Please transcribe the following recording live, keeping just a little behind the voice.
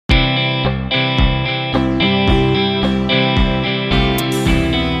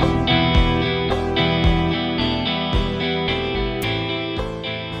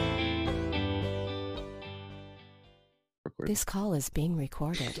This call is being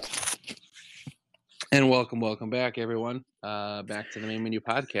recorded. And welcome back, everyone. Back to the Main Menu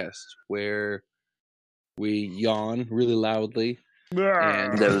Podcast, where we yawn really loudly.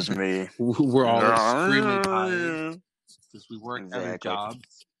 And that was me. We're all extremely tired because we work other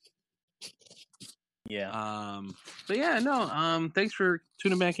jobs. Yeah. But yeah, no. Thanks for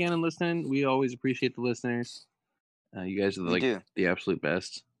tuning back in and listening. We always appreciate the listeners. You guys are the absolute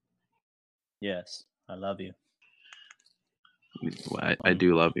best. Yes, I love you. Well, I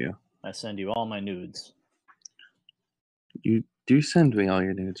do love you. I send you all my nudes. You do send me all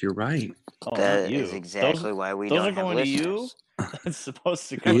your nudes. You're right. Oh, that is exactly why we don't have listeners. Those are going to you? It's supposed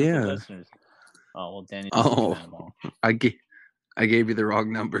to go to the listeners. Oh, well, Danny. I gave you the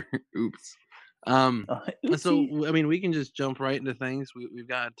wrong number. Oops. So, I mean, we can just jump right into things. We've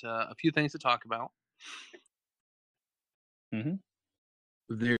got a few things to talk about.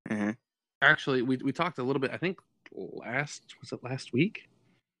 Actually, we talked a little bit, I think, last week?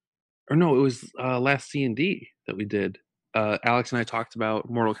 Or no, it was last C&D that we did. Alex and I talked about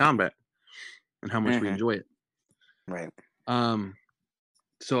Mortal Kombat and how much we enjoy it. Right.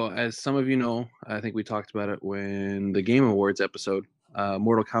 So as some of you know, I think we talked about it when the Game Awards episode,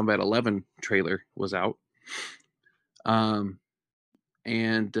 Mortal Kombat 11 trailer was out. And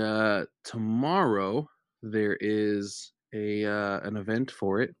tomorrow there is an event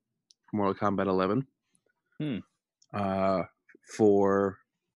for it, Mortal Kombat 11. For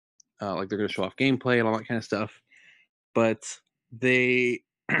like they're going to show off gameplay and all that kind of stuff. But they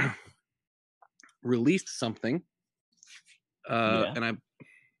released something, and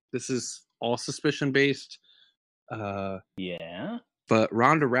this is all suspicion based. But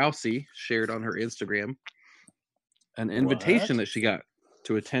Ronda Rousey shared on her Instagram an invitation that she got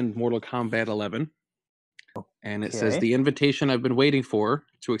to attend Mortal Kombat 11, and it says, "The invitation I've been waiting for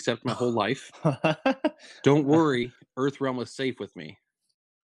to accept my whole life. Don't worry, Earthrealm is safe with me."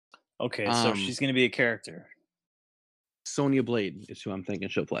 Okay, so she's going to be a character. Sonya Blade is who I'm thinking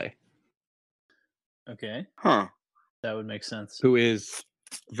she'll play. Okay. Huh. That would make sense. Who is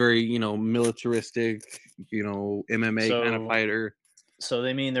very, militaristic, MMA kind of fighter. So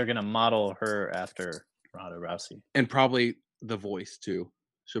they mean they're going to model her after Ronda Rousey. And probably the voice, too.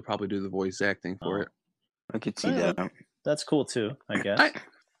 She'll probably do the voice acting for it. I could see that. That's cool, too, I guess. I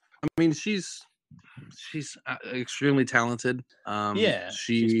mean, she's extremely talented.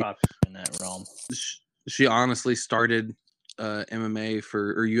 She's popular in that realm. She honestly started MMA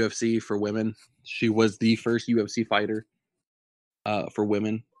or UFC for women. She was the first UFC fighter for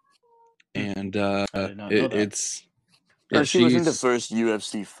women, and she wasn't the first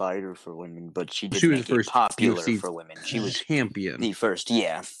UFC fighter for women, but she was the first popular UFC for women. She was champion, the first,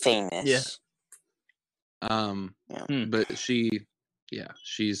 famous. But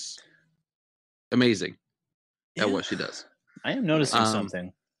she's amazing at what she does. I am noticing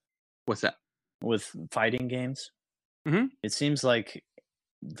something. What's that? With fighting games, it seems like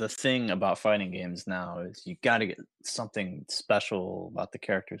the thing about fighting games now is you got to get something special about the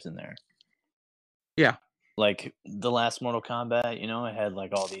characters in there. Yeah. Like the last Mortal Kombat, it had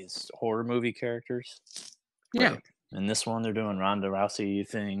like all these horror movie characters. Yeah. Right? And this one, they're doing Ronda Rousey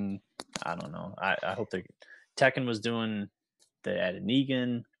thing. I don't know. I hope Tekken was doing, they added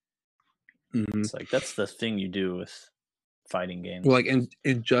Negan. It's like, that's the thing you do with fighting games. Well, like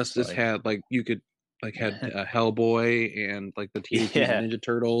Injustice had you could had Hellboy and like the Teenage Mutant Ninja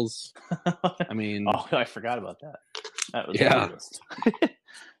Turtles. I mean, I forgot about that. That was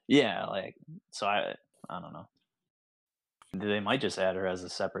so I don't know. They might just add her as a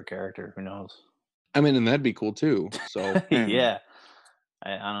separate character. Who knows? I mean, and that'd be cool too. So I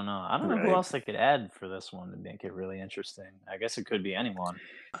don't know. I don't know who else they could add for this one to make it really interesting. I guess it could be anyone.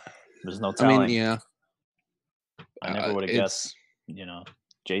 There's no telling. I mean, I never would have guessed,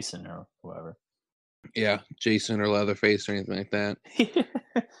 Jason or whoever. Yeah, Jason or Leatherface or anything like that.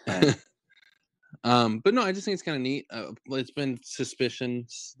 But no, I just think it's kind of neat. It's been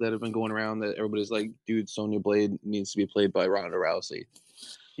suspicions that have been going around that everybody's like, dude, Sonya Blade needs to be played by Ronda Rousey.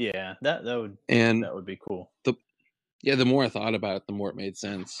 Yeah, that would be cool. The more I thought about it, the more it made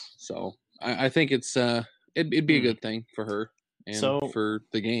sense. So I think it's it'd be a good thing for her and for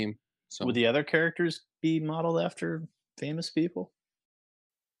the game. So would the other characters be modeled after famous people?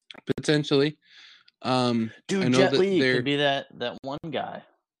 Potentially. Dude, Jet Li could be that one guy.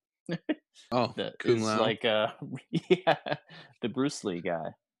 That is like the Bruce Lee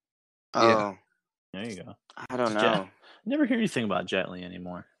guy. Oh, there you go. I don't know. Never hear anything about Jet Li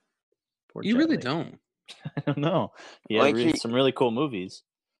anymore. Poor you Jet really Li. Don't. I don't know. He had some really cool movies.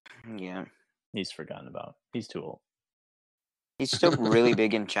 Yeah, he's forgotten about. He's too old. He's still really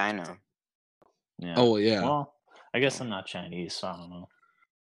big in China. Yeah. Oh yeah. Well, I guess I'm not Chinese, so I don't know.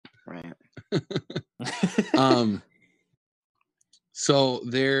 Right. So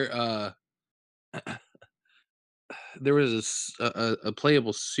there was a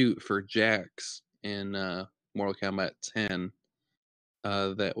playable suit for Jax in Mortal Kombat 10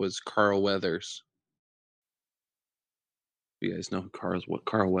 that was Carl Weathers. You guys know what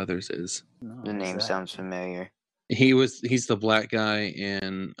Carl Weathers is? No, the name sounds familiar. He's the black guy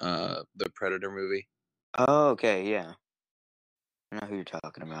in the Predator movie. Oh, okay, yeah. I know who you're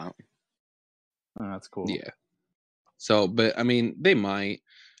talking about. Oh, that's cool. Yeah. So, but I mean, they might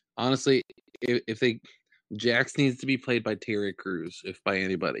honestly, if they Jax needs to be played by Terry Crews, if by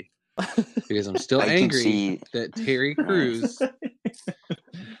anybody, because I'm still angry that Terry Crews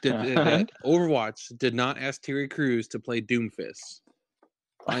that Overwatch did not ask Terry Crews to play Doomfist.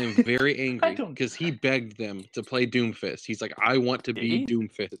 I am very angry because he begged them to play Doomfist. He's like, I want to be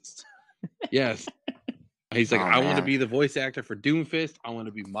Doomfist. Yes. He's like, I want to be the voice actor for Doomfist. I want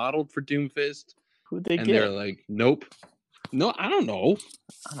to be modeled for Doomfist. Who'd they get? And they're like, nope. No, I don't know.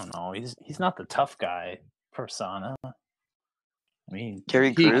 He's not the tough guy persona. I mean,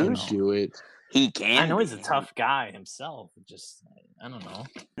 Terry Crews can do it. He can. I know he's a tough guy himself. Just I don't know.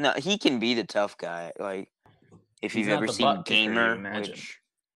 No, he can be the tough guy. Like if you've ever seen Gamer,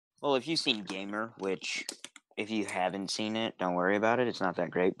 if you've seen Gamer, which if you haven't seen it, don't worry about it. It's not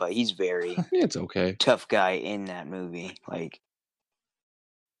that great, but he's very it's okay. Tough guy in that movie. Like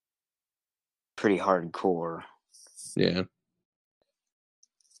pretty hardcore. Yeah.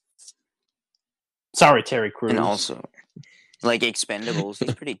 Sorry, Terry Crews. And also, like Expendables, he's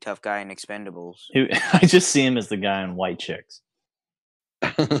a pretty tough guy in Expendables. I just see him as the guy in White Chicks.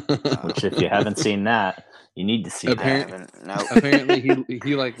 Which, if you haven't seen that, you need to see that. Apparently,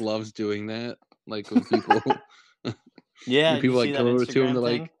 he like loves doing that. Like when people, when people like come over to him, they're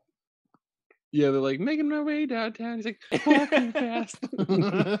like, they're like making my way downtown. He's like walking fast.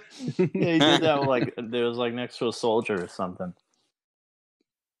 Yeah, he did that. Like there was like next to a soldier or something.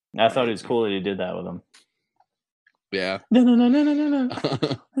 I thought it was cool that he did that with him. Yeah. No. And I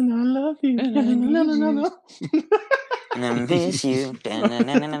love you. No. And I miss you.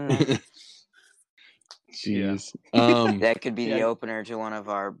 Jeez. That could be the opener to one of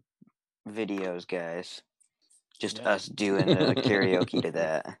our videos, guys. Just us doing the karaoke to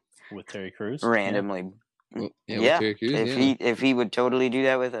that. With Terry Crews? Randomly. With Terry Crews, if he would totally do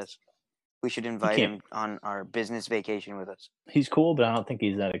that with us. We should invite him on our business vacation with us. He's cool, but I don't think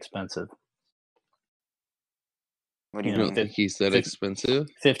he's that expensive. What do you mean? Don't think he's that expensive?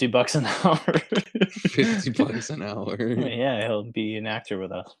 $50 an hour. $50 an hour. Yeah, he'll be an actor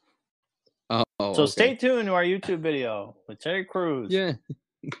with us. Oh, so stay tuned to our YouTube video with Terry Crews. Yeah,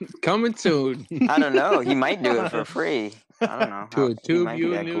 coming soon. I don't know. He might do it for free. I don't know. To a tube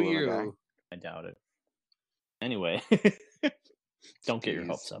you knew you. I doubt it. Anyway, don't get your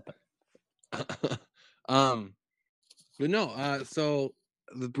hopes up. But no. So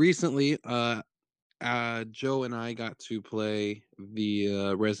recently, Joe and I got to play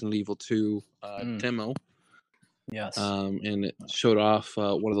the Resident Evil 2 demo. Yes. And it showed off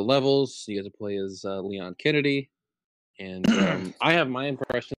one of the levels. You get to play as Leon Kennedy, and I have my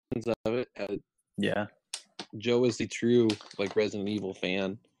impressions of it. Yeah. Joe is the true Resident Evil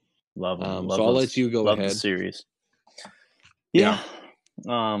fan. Love him. So I'll let you go ahead. Love the series. Yeah.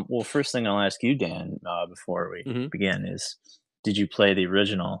 Well, first thing I'll ask you, Dan, before we begin is, did you play the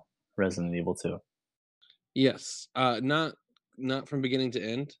original Resident Evil 2? Yes. Not from beginning to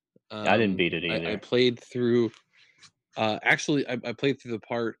end. I didn't beat it either. I played through. Actually, I played through the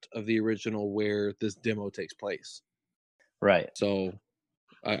part of the original where this demo takes place. Right. So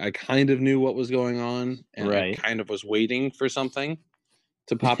I kind of knew what was going on, and I kind of was waiting for something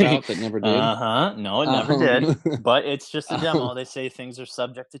to pop out that never did. No, it never did. But it's just a demo. They say things are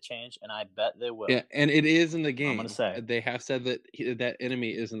subject to change, and I bet they will. Yeah, and it is in the game. I'm gonna say they have said that that enemy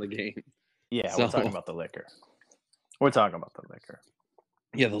is in the game. Yeah, we're talking about the liquor.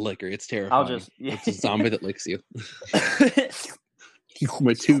 Yeah, the liquor. It's terrifying. It's a zombie that licks you.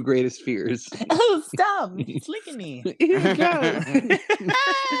 My two greatest fears. Oh, stop! It's licking me. Here it goes.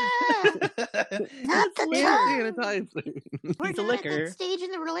 Not the time. We're not at that stage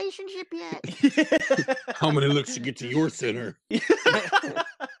in the relationship yet. How many looks to get to your center?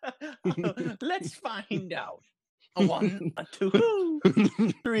 Let's find out. 1, 2,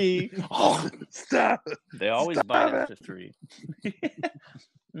 3. Oh, stop! They always bite after 3.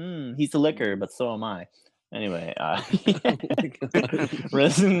 He's the liquor, but so am I. Anyway,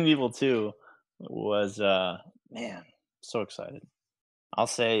 Resident Evil 2 was man, so excited. I'll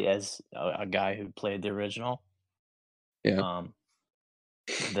say, as a guy who played the original,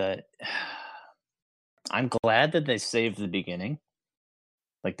 that I'm glad that they saved the beginning,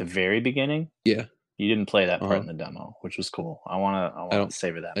 like the very beginning. Yeah, you didn't play that part in the demo, which was cool. I want to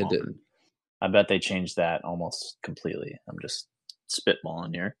savor that moment. didn't. I bet they changed that almost completely. I'm just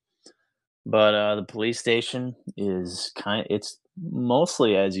spitballing here. But the police station is it's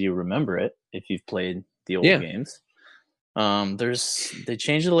mostly as you remember it if you've played the old games. They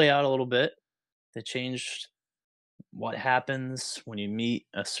changed the layout a little bit. They changed what happens when you meet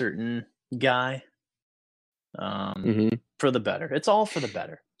a certain guy. For the better. It's all for the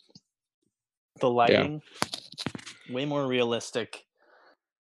better. The lighting, way more realistic.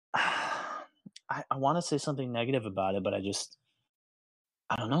 I want to say something negative about it, but I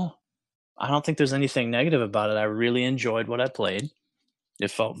don't know. I don't think there's anything negative about it. I really enjoyed what I played.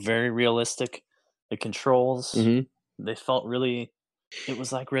 It felt very realistic. The controls, they felt really, it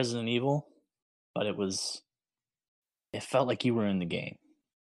was like Resident Evil, but it felt like you were in the game.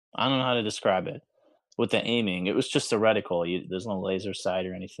 I don't know how to describe it. With the aiming, it was just a reticle. There's no laser sight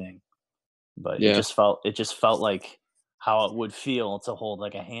or anything. But it just felt like how it would feel to hold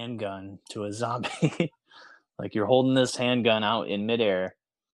like a handgun to a zombie. Like you're holding this handgun out in midair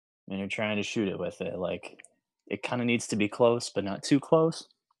and you're trying to shoot it with it. Like it kind of needs to be close, but not too close.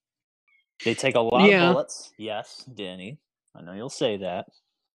 They take a lot of bullets. Yes, Danny. I know you'll say that.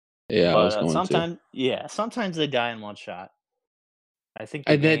 Yeah, but I was going to. Sometimes they die in one shot. I think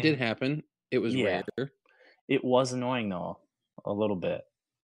that did happen. It was rare. It was annoying though, a little bit.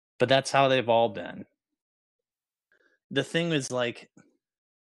 But that's how they've all been. The thing is, like,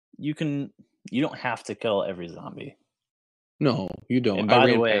 you don't have to kill every zombie. No, you don't. And by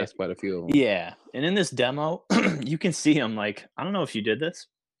the way, past quite a few of them. Yeah, and in this demo, you can see them. Like, I don't know if you did this,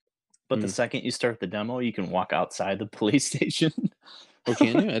 but the second you start the demo, you can walk outside the police station. Oh,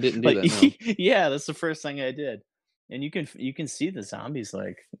 can you? I didn't do that. No. Yeah, that's the first thing I did, and you can see the zombies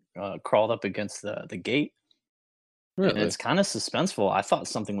like crawled up against the gate. Really? And it's kind of suspenseful. I thought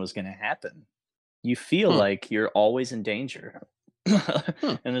something was going to happen. You feel like you're always in danger.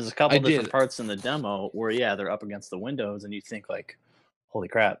 And there's a couple different parts in the demo where, they're up against the windows and you think like, holy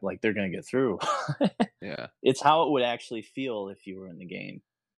crap, like they're going to get through. Yeah. It's how it would actually feel if you were in the game,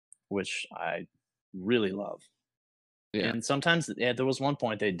 which I really love. Yeah. And sometimes, there was one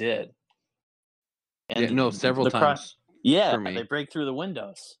point they did. And several times. They break through the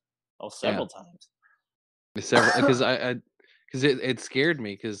windows. Several times. Because it scared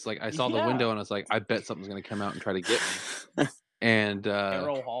me because like I saw the window and I was like, I bet something's gonna come out and try to get me. And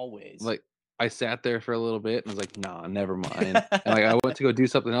narrow hallways. Like I sat there for a little bit and I was like, nah, never mind. And like I went to go do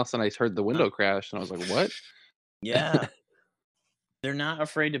something else and I heard the window crash and I was like, what? Yeah. They're not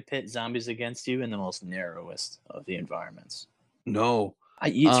afraid to pit zombies against you in the most narrowest of the environments. No.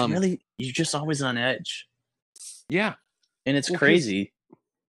 It's you're just always on edge. Yeah. And it's crazy.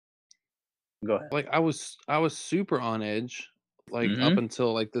 Go ahead. Like I was super on edge, like up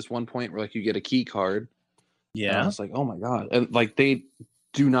until like this one point where like you get a key card. Yeah. And I was like, oh my god. And like they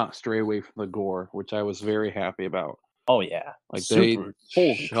do not stray away from the gore, which I was very happy about. Oh yeah. Like they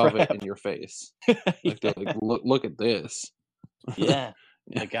shove it in your face. Like they're like, look at this. Yeah.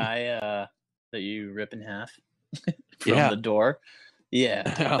 The guy that you rip in half from the door. Yeah.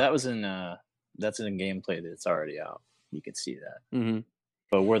 That's in gameplay that's already out. You can see that. Mm-hmm.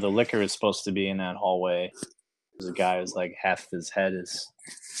 But where the liquor is supposed to be in that hallway, there's a guy who's like half his head is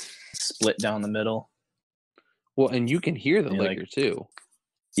split down the middle. Well, and you can hear the liquor too.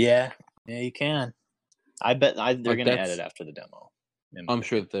 Yeah, you can. I bet they're going to add it after the demo. I'm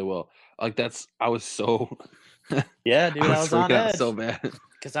sure that they will. Like I was so. Yeah, dude, I was on edge so bad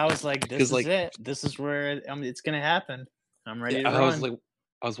because I was like, "This is it. This is where it's going to happen." I'm ready to run.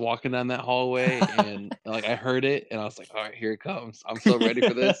 I was walking down that hallway and like I heard it and I was like, all right, here it comes. I'm so ready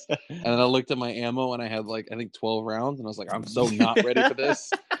for this. And then I looked at my ammo and I had like I think 12 rounds and I was like, I'm so not ready for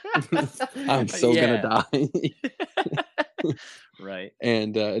this. I'm so gonna die. Right.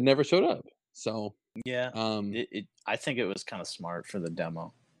 And it never showed up. So I think it was kind of smart for the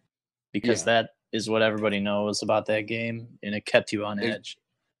demo because that is what everybody knows about that game and it kept you on edge.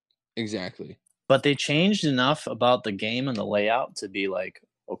 Exactly. But they changed enough about the game and the layout to be like,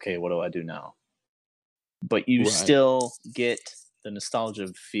 okay, what do I do now? But you still get the nostalgia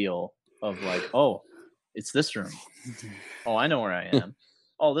feel of like, oh, it's this room. Oh, I know where I am.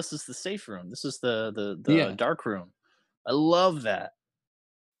 Oh, this is the safe room. This is the dark room. I love that.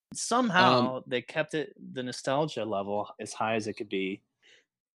 Somehow they kept the nostalgia level as high as it could be.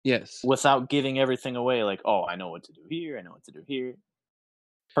 Yes. Without giving everything away. Like, oh, I know what to do here. I know what to do here.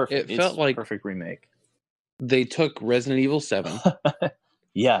 Perfect. It felt like perfect remake. They took Resident Evil 7.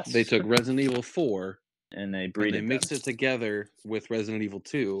 Yes. They took Resident Evil 4 and they mixed it together with Resident Evil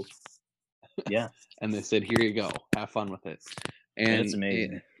 2 Yeah. And they said, "Here you go, have fun with it." And it's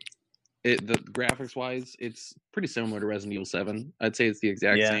amazing. The graphics wise, it's pretty similar to Resident Evil 7. I'd say it's the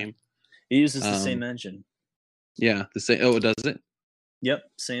exact same. It uses the same engine. Yeah, the same. Oh, does it? Yep,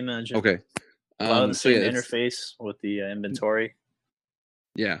 same engine. Okay. A lot of the same interface with the inventory.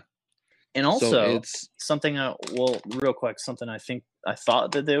 Yeah. And also, it's something real quick, something I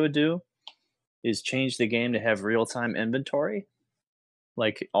thought that they would do is change the game to have real-time inventory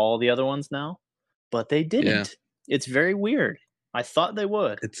like all the other ones now, but they didn't. Yeah. It's very weird. I thought they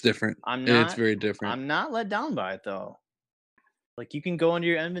would. It's different. It's very different. I'm not let down by it though. Like you can go into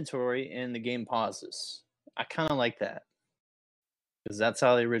your inventory and the game pauses. I kind of like that because that's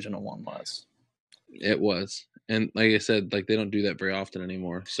how the original one was. It was, and like I said, like they don't do that very often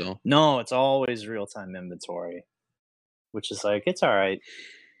anymore. So no, it's always real-time inventory, which is like it's all right,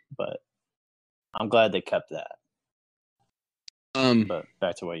 but I'm glad they kept that. But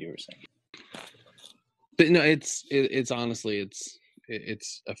back to what you were saying. But no, it's honestly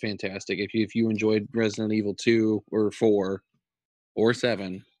it's a fantastic. If you enjoyed Resident Evil 2 or 4 or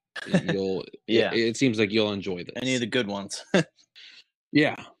 7, you'll it seems like you'll enjoy this. Any of the good ones.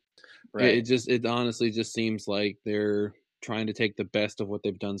 Yeah. Right. It honestly just seems like they're trying to take the best of what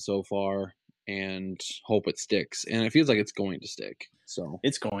they've done so far and hope it sticks. And it feels like it's going to stick. So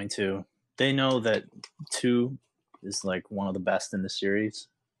it's going to. They know that 2 is like one of the best in the series,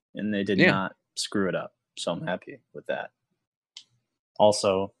 and they did not screw it up. So I'm happy with that.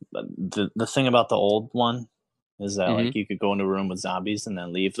 Also, the thing about the old one is that like you could go into a room with zombies and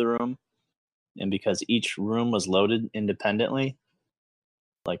then leave the room, and because each room was loaded independently,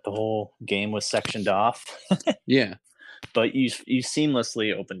 like the whole game was sectioned off. Yeah, but you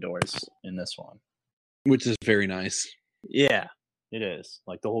seamlessly open doors in this one, which is very nice. Yeah, it is.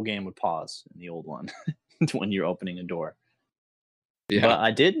 Like the whole game would pause in the old one when you're opening a door. Yeah. But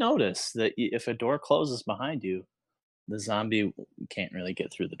I did notice that if a door closes behind you, the zombie can't really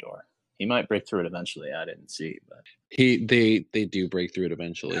get through the door. He might break through it eventually. I didn't see, but they do break through it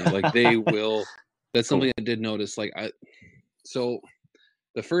eventually. Like they will. That's something I did notice. Like so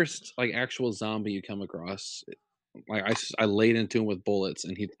the first like actual zombie you come across, like I laid into him with bullets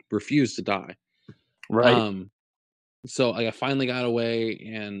and he refused to die. Right. So like I finally got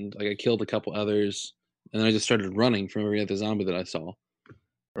away and like I killed a couple others. And then I just started running from every other zombie that I saw.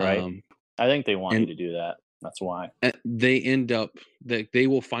 Right. I think they want you to do that. That's why. They end up they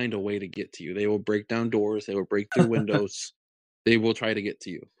will find a way to get to you. They will break down doors. They will break through windows. They will try to get to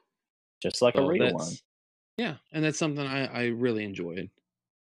you. Just like a real one. Yeah. And that's something I really enjoyed.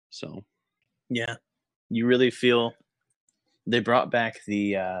 So. Yeah. You really feel they brought back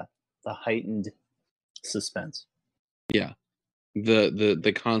the heightened suspense. Yeah.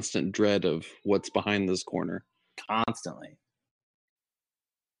 The constant dread of what's behind this corner. Constantly.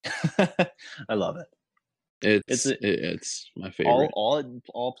 I love it. It's my favorite.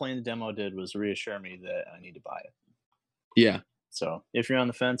 All playing the demo did was reassure me that I need to buy it. Yeah. So if you're on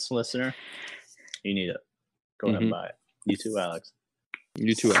the fence, listener, you need it. Go ahead and buy it. You too, Alex.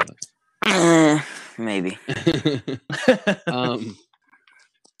 You too, Alex. Maybe.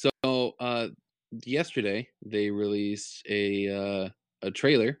 So yesterday they released a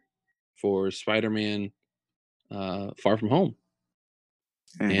trailer for Spider-Man Far From Home.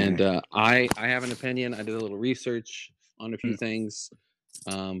 And I have an opinion. I did a little research on a few things.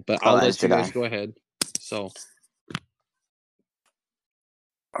 But I'll let you guys go ahead. So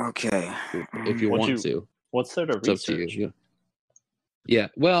okay. If you want to. What's there to research? It's up to you. Yeah.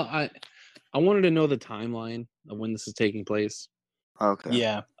 Well, I wanted to know the timeline of when this is taking place. Okay.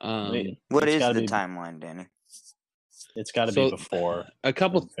 Yeah. What is the timeline, Danny? It's got to be before a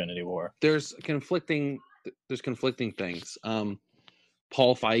couple Infinity War. There's conflicting things.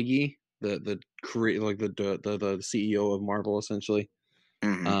 Paul Feige, the CEO of Marvel, essentially,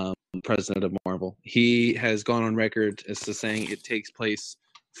 president of Marvel, he has gone on record as to saying it takes place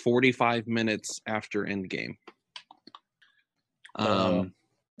 45 minutes after Endgame.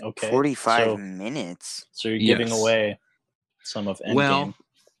 Okay. 45 minutes. So you're giving away some of Endgame. Well,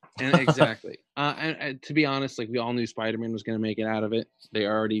 and exactly. And to be honest, like we all knew Spider-Man was going to make it out of it. They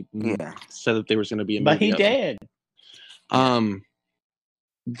already said that there was going to be a movie. But he did.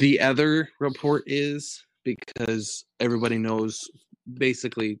 The other report is because everybody knows,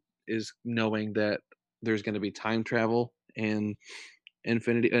 basically, is knowing that there's going to be time travel in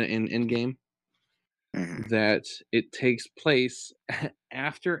Endgame. That it takes place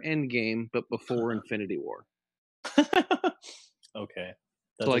after Endgame, but before Infinity War. Okay,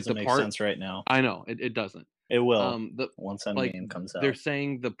 that doesn't make sense right now. I know it doesn't. It will once Endgame comes out. They're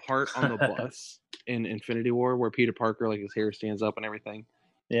saying the part on the bus in Infinity War where Peter Parker, like his hair stands up and everything.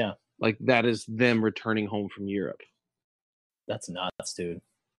 Yeah, like that is them returning home from Europe. That's nuts, dude.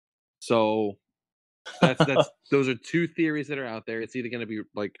 So that's those are two theories that are out there. It's either going to be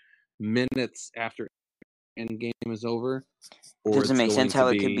like minutes after Endgame is over, or doesn't make sense how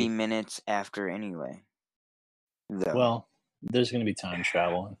it could be minutes after anyway. Though. Well, there's going to be time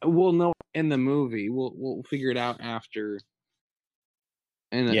travel. We'll know in the movie. We'll figure it out after.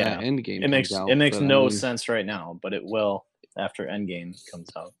 Endgame. It makes no sense right now, but it will after Endgame comes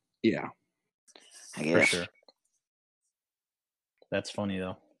out. Yeah, I guess. For sure. That's funny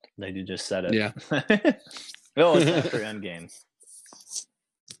though. They just said it. Yeah. Well, it's after Endgame.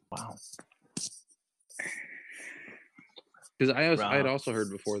 Wow. Because I had also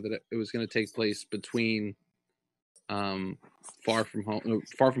heard before that it was going to take place between Far From Home.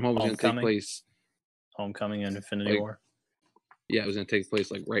 Far From Home was going to take place. Homecoming and Infinity War. Yeah, it was going to take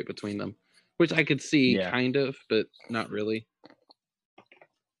place like right between them, which I could see kind of, but not really.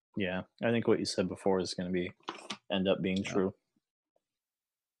 Yeah, I think what you said before is going to end up being true.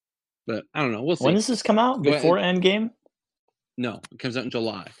 But I don't know. We'll see. When does this come out? Before Endgame? No, it comes out in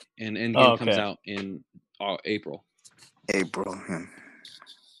July, and Endgame comes out in April. April.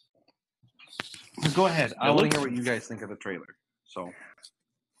 Go ahead. I want to hear what you guys think of the trailer. So,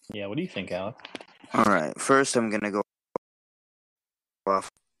 yeah, what do you think, Alec? All right. First, I'm gonna go off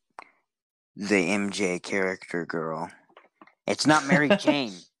the MJ character girl. It's not Mary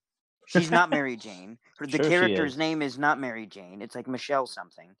Jane. She's not Mary Jane. The character's name is not Mary Jane. It's like Michelle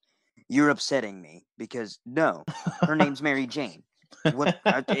something. You're upsetting me because no, her name's Mary Jane. What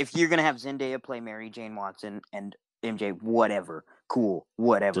if you're gonna have Zendaya play Mary Jane Watson and MJ? Whatever, cool,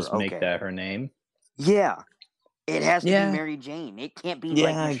 whatever. Just make that her name. Yeah, it has to be Mary Jane. It can't be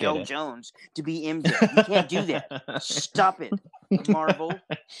like Michelle Jones to be MJ. You can't do that. Stop it, Marvel,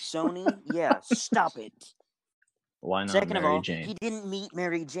 Sony. Yeah, stop it. Why not? Second Mary of all, Jane? He didn't meet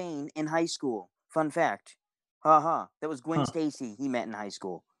Mary Jane in high school. Fun fact. That was Gwen Stacy he met in high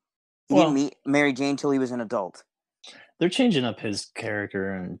school. He didn't meet Mary Jane till he was an adult. They're changing up his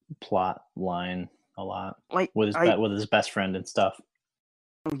character and plot line a lot, with his best friend and stuff.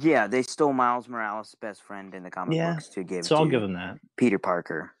 Yeah, they stole Miles Morales' best friend in the comic books to give. So I'll give him that. Peter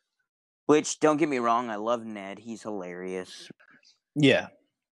Parker. Which, don't get me wrong, I love Ned. He's hilarious. Yeah.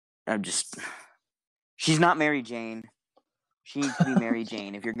 She's not Mary Jane. She needs to be Mary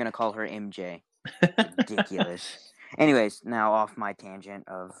Jane if you're going to call her MJ. Ridiculous. Anyways, now off my tangent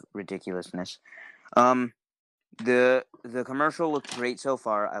of ridiculousness. The commercial looks great so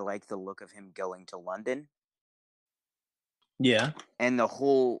far. I like the look of him going to London. Yeah. And the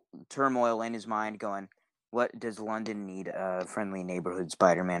whole turmoil in his mind going, what does London need a friendly neighborhood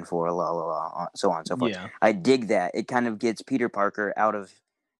Spider-Man for? La, la, la, so on and so forth. Yeah. I dig that. It kind of gets Peter Parker out of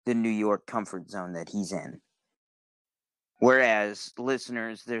the New York comfort zone that he's in. Whereas,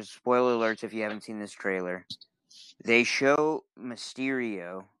 listeners, there's spoiler alerts if you haven't seen this trailer. They show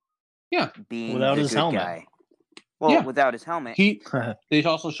Mysterio being without the his good helmet. guy. Well, without his helmet. They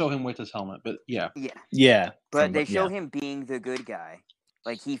also show him with his helmet, but yeah. But they show him being the good guy.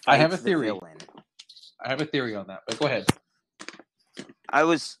 Like, he fights the villain. I have a theory on that, but go ahead. I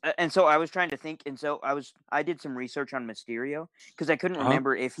was trying to think, and so I did some research on Mysterio, because I couldn't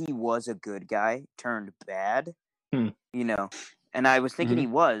remember if he was a good guy turned bad, you know, and I was thinking he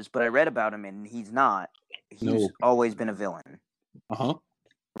was, but I read about him, and he's not. He's always been a villain.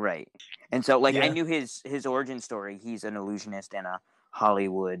 Right. And so, I knew his origin story. He's an illusionist and a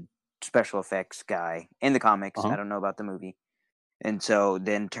Hollywood special effects guy in the comics. I don't know about the movie. And so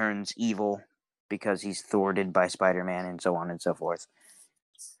then turns evil because he's thwarted by Spider-Man and so on and so forth.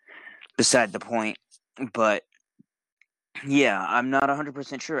 Beside the point. But, yeah, I'm not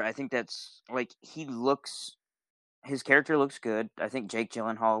 100% sure. I think that's, his character looks good. I think Jake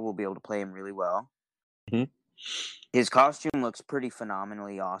Gyllenhaal will be able to play him really well. His costume looks pretty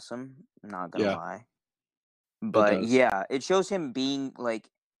phenomenally awesome. I'm not gonna lie. But it shows him being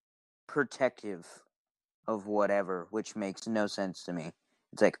protective of whatever, which makes no sense to me.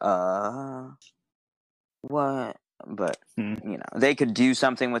 It's like, what? But they could do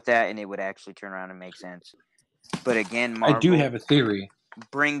something with that, and it would actually turn around and make sense. But again, Marvel, I do have a theory.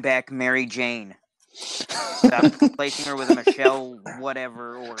 Bring back Mary Jane. Stop replacing her with a Michelle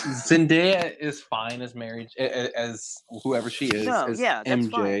whatever or Zendaya is fine as as whoever she is. As that's MJ.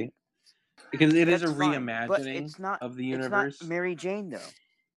 Fine. Because it is a reimagining of the universe. It's not Mary Jane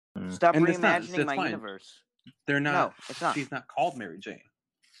though. Stop reimagining my universe. They're not. No, it's not. She's not called Mary Jane.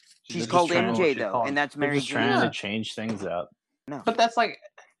 She's called MJ though, and that's Mary Jane. Trying to change things up. No, but that's like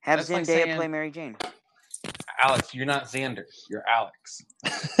Zendaya play Mary Jane. Alex, you're not Xander. You're Alex.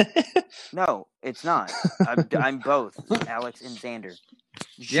 No, it's not. I'm both Alex and Xander.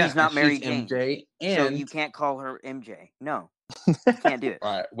 She's not Mary Jane. MJ, and so you can't call her MJ. No, you can't do it.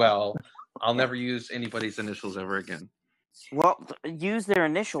 Right. Well, I'll never use anybody's initials ever again. Well, use their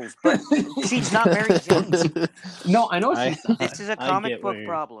initials, but she's not Mary Jane. No, I know she's not. This is a comic book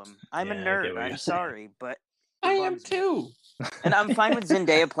problem. I'm a nerd. I'm sorry, but I am too. And I'm fine with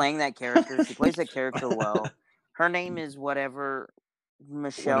Zendaya playing that character. She plays that character well. Her name is whatever,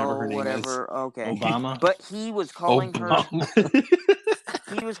 Michelle, whatever. Okay, Obama. But he was calling her.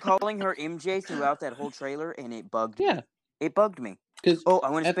 He was calling her MJ throughout that whole trailer, and it bugged me. Yeah, it bugged me. I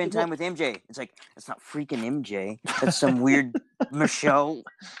want to spend time with MJ. It's like, that's not freaking MJ. That's some weird Michelle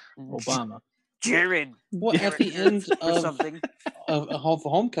Obama. Jared. Well, at the end or something of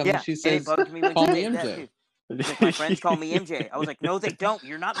Homecoming, she says, and it bugged me when "Call she me did that, MJ." too. Like, my friends call me MJ. I was like, no, they don't.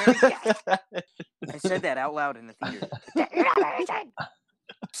 You're not Mary Jane. I said that out loud in the theater. You're not Mary Jane.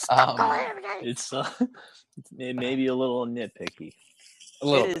 Stop calling MJ. It may be a little nitpicky.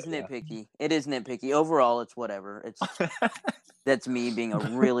 It is nitpicky. It is nitpicky. Overall, it's whatever. It's that's me being a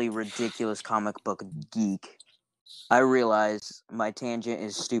really ridiculous comic book geek. I realize my tangent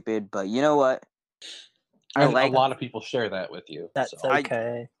is stupid, but you know what? A lot of people share that with you. That's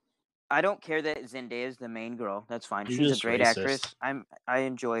okay. I don't care that Zendaya is the main girl. That's fine. She's a great actress. I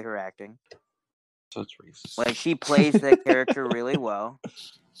enjoy her acting. So it's racist. Like, she plays that character really well.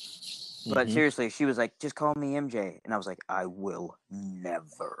 But seriously, she was like, just call me MJ. And I was like, I will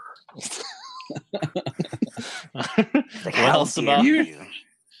never. What else about you?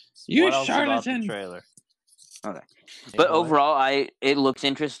 You charlatan. Trailer. Okay. But overall, it looks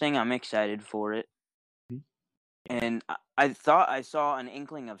interesting. I'm excited for it. And I thought I saw an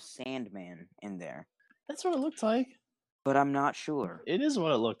inkling of Sandman in there. That's what it looked like. But I'm not sure. It is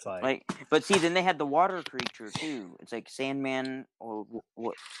what it looked like. But see, then they had the water creature too. It's like Sandman or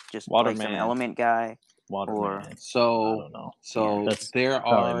what? Just Waterman, like some element guy. Waterman. So I don't know. So there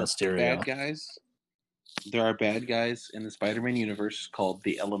are bad guys. There are bad guys in the Spider-Man universe called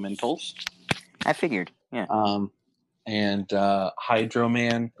the Elementals. I figured. Yeah. And Hydro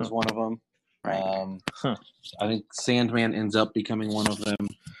Man is one of them. Right. I think Sandman ends up becoming one of them.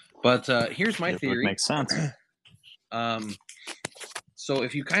 But here's my theory. Makes sense. So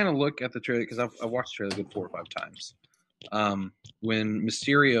if you kind of look at the trailer, because I've watched the trailer good 4 or 5 times. When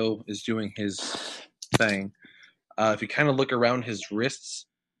Mysterio is doing his thing, if you kind of look around his wrists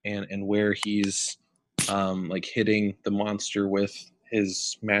and where he's like hitting the monster with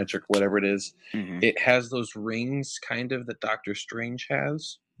his magic, whatever it is, it has those rings kind of that Doctor Strange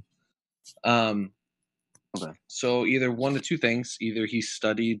has. Okay. So either one of two things: either he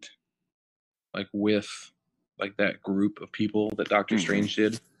studied like with like that group of people that Doctor Strange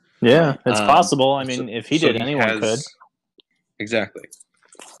did. Yeah, it's possible. I mean, if he did, anyone could. Exactly.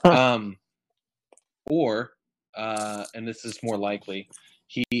 Or, and this is more likely,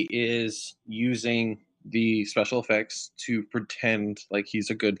 he is using the special effects to pretend like he's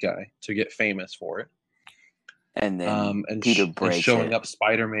a good guy to get famous for it. And then Peter breaks and showing it. up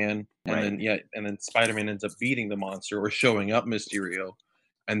Spider-Man, and then Spider-Man ends up beating the monster or showing up Mysterio,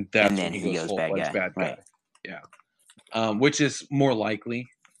 and that's when he goes full-fledged bad guy. Yeah, which is more likely.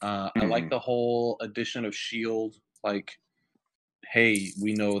 I like the whole addition of S.H.I.E.L.D. Like, hey,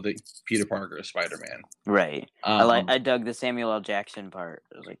 we know that Peter Parker is Spider-Man. Right. I dug the Samuel L. Jackson part.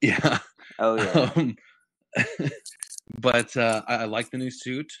 I was like, yeah. Oh yeah. But I like the new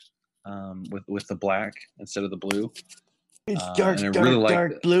suit. With the black instead of the blue. It's dark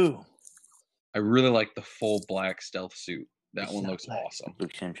blue. I really like the full black stealth suit. That one looks awesome.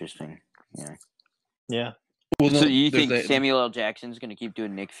 Looks interesting. Yeah. Yeah. Well, so you think Samuel L. Jackson's going to keep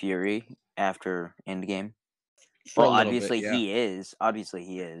doing Nick Fury after Endgame? Well, obviously he is. Obviously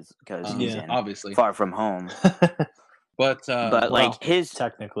he is because he's in Far From Home. But like his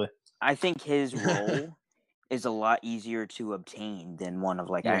technically, I think his role is a lot easier to obtain than one of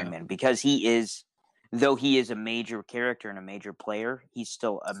like Iron Man, because he is, though he is a major character and a major player, he's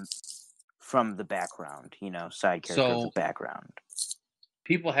still from the background, side character of the background.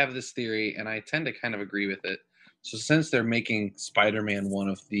 People have this theory, and I tend to kind of agree with it. So since they're making Spider-Man one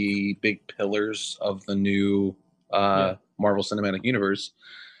of the big pillars of the new Marvel Cinematic Universe,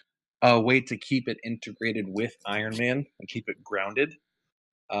 a way to keep it integrated with Iron Man and keep it grounded,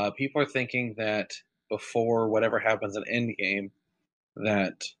 people are thinking that before whatever happens in Endgame,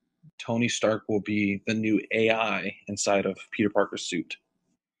 that Tony Stark will be the new AI inside of Peter Parker's suit.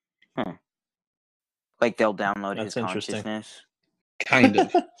 Like they'll download his consciousness? Kind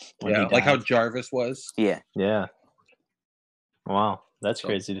of. Yeah, like how Jarvis was. Yeah. Yeah. Wow, that's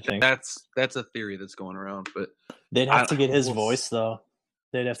crazy to think. That's a theory that's going around, but they'd have to get his voice though.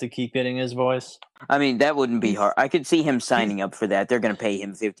 They'd have to keep getting his voice. I mean, that wouldn't be hard. I could see him signing up for that. They're going to pay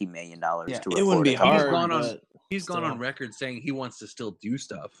him $50 million to record it wouldn't be hard. He's gone on record saying he wants to still do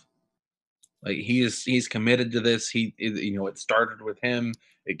stuff. Like he's committed to this. It started with him.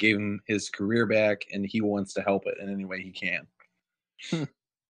 It gave him his career back, and he wants to help it in any way he can.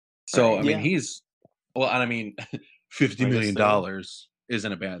 So I mean, $50 million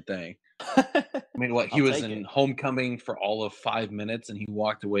isn't a bad thing. I mean, he was in Homecoming for all of 5 minutes, and he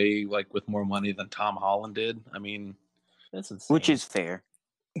walked away with more money than Tom Holland did. I mean, that's insane. Which is fair.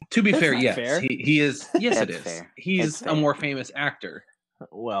 To be fair, yes, fair. He is. Yes, That's it is. fair. He's a more famous actor.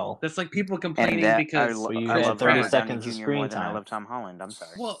 Well, that's like people complaining because you had 30 seconds of screen time. I love Tom Holland. I'm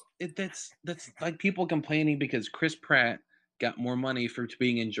sorry. Well, that's like people complaining because Chris Pratt got more money for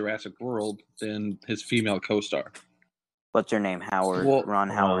being in Jurassic World than his female co-star. What's her name? Ron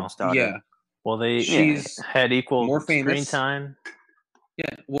Howard's daughter. Yeah. Well, she's had equal more screen time.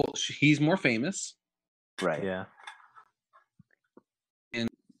 Yeah. Well, he's more famous. Right. Yeah. And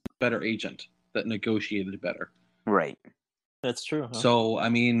better agent that negotiated better. Right. That's true. Huh? So, I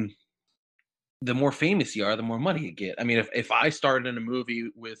mean, the more famous you are, the more money you get. I mean, if I started in a movie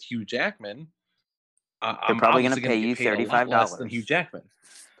with Hugh Jackman, I'm probably going to pay you $35 less than Hugh Jackman.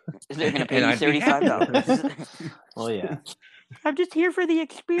 They're going to pay you $35. Well, yeah. I'm just here for the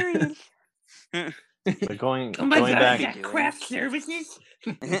experience. But going back, craft services.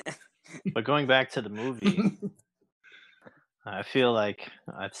 But going back to the movie, I feel like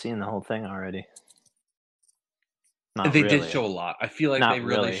I've seen the whole thing already. They did show a lot. I feel like they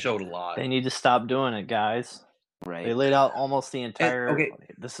really showed a lot. They need to stop doing it, guys. Right. They laid out almost the entire.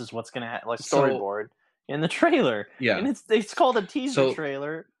 This is what's gonna happen, storyboard in the trailer. Yeah, and it's called a teaser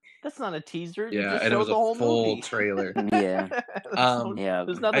trailer. That's not a teaser. Yeah, and it was a full trailer. Yeah.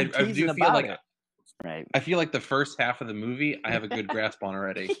 There's nothing teasing about it. Right. I feel like the first half of the movie, I have a good grasp on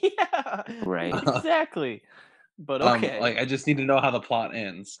already. Yeah. Right. Exactly. But okay. I just need to know how the plot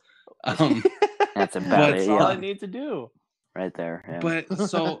ends. That's about it. That's all I need to do. Right there. Yeah. But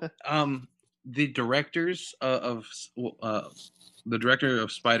so, the directors of the director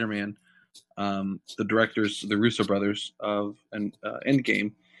of Spider-Man, the Russo brothers of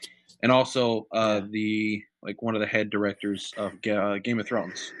Endgame, and also one of the head directors of Game of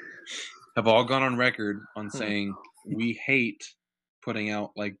Thrones, have all gone on record on saying we hate putting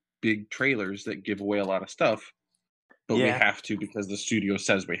out big trailers that give away a lot of stuff, but we have to because the studio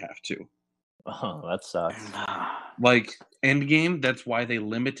says we have to. Oh, that sucks. Endgame, that's why they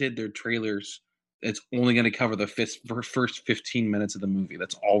limited their trailers. It's only going to cover the first 15 minutes of the movie.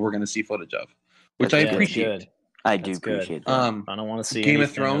 That's all we're going to see footage of, which I appreciate. I do appreciate that. I don't want to see Game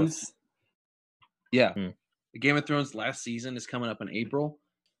of Thrones. Yeah. Game of Thrones last season is coming up in April,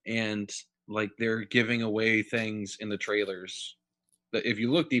 and they're giving away things in the trailers that if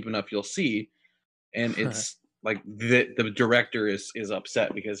you look deep enough, you'll see. And it's the director is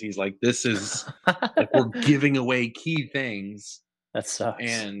upset because he's like, this is we're giving away key things. That sucks.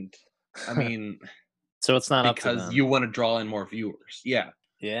 And I mean, so it's not because up to them. You want to draw in more viewers. Yeah.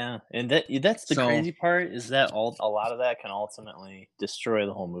 Yeah. And that's the crazy part is that a lot of that can ultimately destroy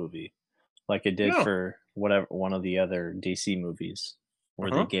the whole movie. Like it did for one of the other DC movies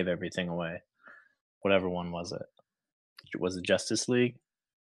where they gave everything away. Whatever one was it? Was it Justice League?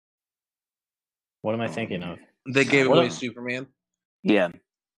 What am I thinking of? They gave away Superman. Yeah.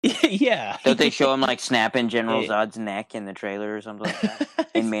 Yeah. Don't they show him snapping General Zod's neck in the trailer or something like that?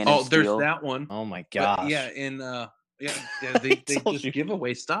 In Man of Steel. There's that one. Oh my gosh. But they just give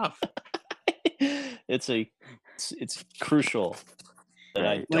away stuff. It's crucial that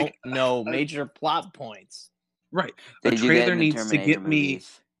I don't know major plot points. Right. The trailer needs to get me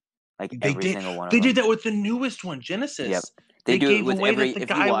every single one of them. They did that with with the newest one, Genesis. Yep. They do it with every. If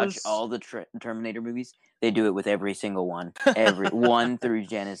you watch all the Terminator movies, they do it with every single one. Every 1 through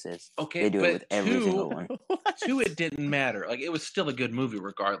Genesis. Okay, they do it with every single one. 2, it didn't matter. It was still a good movie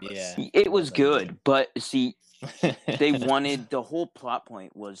regardless. Yeah. It was good, but see, they wanted the whole plot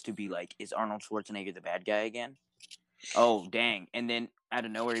point was to be is Arnold Schwarzenegger the bad guy again? Oh dang! And then out of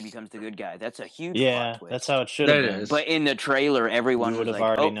nowhere he becomes the good guy. That's a huge plot twist. That's how it should have been. But in the trailer, everyone would have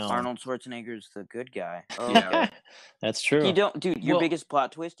already known. Arnold Schwarzenegger's the good guy. Oh, yeah, that's true. You don't, dude. Your biggest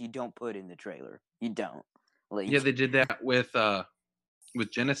plot twist you don't put in the trailer. You don't. Yeah, they did that with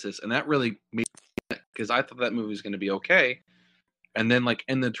Genesis, and that really made because I thought that movie was going to be okay, and then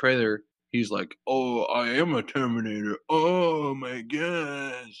in the trailer, he's like, "Oh, I am a Terminator. Oh my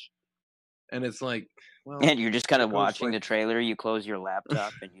gosh," and it's like. Well, and you're just kind of watching the trailer. You close your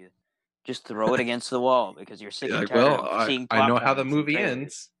laptop and you just throw it against the wall because you're sick and tired of seeing. I know how the movie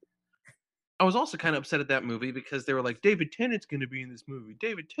ends. I was also kind of upset at that movie because they were like, David Tennant's going to be in this movie.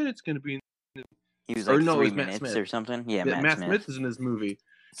 David Tennant's going to be in this movie. He was like 3 minutes or something. Yeah, Matt Smith is in this movie.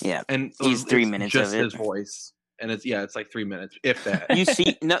 Yeah, and he's 3 minutes just of it. His voice, and it's like 3 minutes, if that.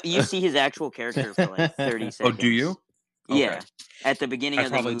 You see his actual character for like 30 seconds. Oh, do you? Okay. Yeah, at the beginning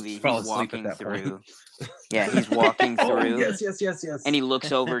of the movie, he's walking through. Yeah, he's walking through. Yes. And he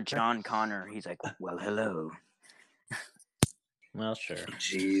looks over John Connor. He's like, "Well, hello." Well, sure.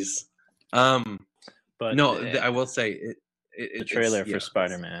 Jeez. But no, I will say the trailer for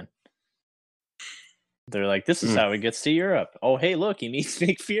Spider-Man. They're like, this is how he gets to Europe. Oh, hey, look, he meets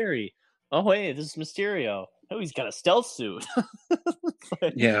Nick Fury. Oh, hey, this is Mysterio. Oh, he's got a stealth suit.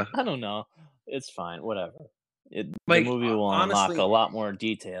 Yeah. I don't know. It's fine. Whatever. The movie will unlock a lot more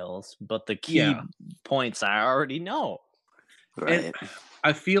details, but the key points I already know. Right. And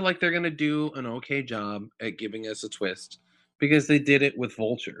I feel like they're going to do an okay job at giving us a twist because they did it with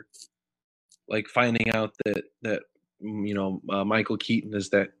Vulture. Like finding out that Michael Keaton is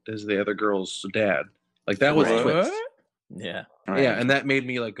the other girl's dad. Like that was a twist. Yeah. Right. Yeah, and that made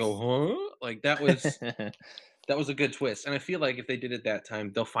me like go, huh? Like that was a good twist. And I feel like if they did it that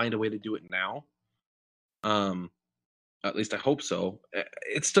time, they'll find a way to do it now. At least I hope so.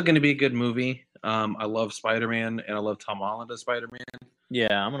 It's still going to be a good movie. I love Spider-Man and I love Tom Holland as Spider-Man.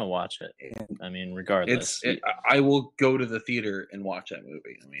 Yeah, I'm going to watch it. And I mean, regardless. I will go to the theater and watch that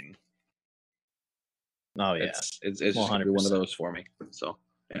movie. I mean, oh yeah. It's just going to be one of those for me. So,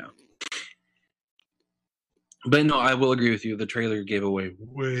 yeah. But no, I will agree with you. The trailer gave away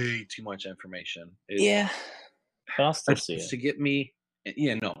way too much information. But I'll still see it. To get me,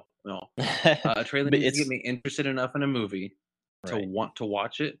 no. A trailer needs to get me interested enough in a movie to want to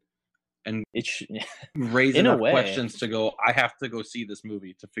watch it, and it raise enough questions to go. I have to go see this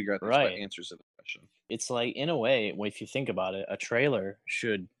movie to figure out the right answers to the question. It's like, in a way, if you think about it, a trailer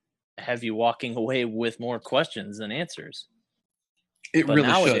should have you walking away with more questions than answers. It really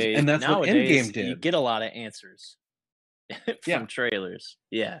should, and that's what Endgame did. You get a lot of answers from trailers.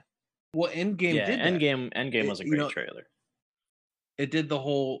 Yeah. Well, Endgame did that. Endgame was a great trailer. It did the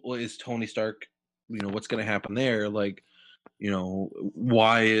whole, is Tony Stark, what's going to happen there? Like,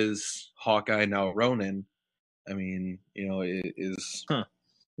 why is Hawkeye now Ronin? I mean, is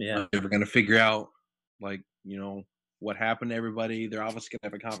ever going to figure out, like, what happened to everybody? They're obviously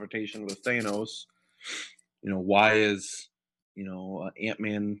going to have a confrontation with Thanos. Why is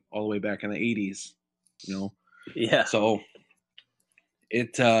Ant-Man all the way back in the 80s, Yeah. So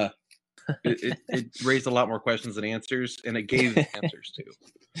it raised a lot more questions than answers, and it gave answers too.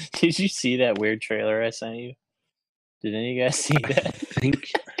 Did you see that weird trailer I sent you? Did any of you guys see that?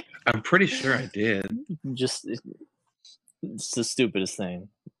 I'm pretty sure I did. It's the stupidest thing.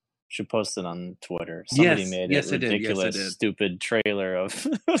 Should post it on Twitter. Somebody made a ridiculous, stupid trailer of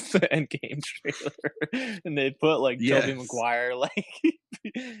the Endgame trailer, and they put like Tobey Maguire, like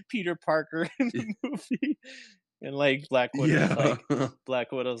Peter Parker in the movie, and like Black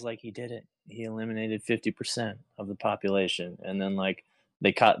Widow's like he did it. He eliminated 50% of the population, and then like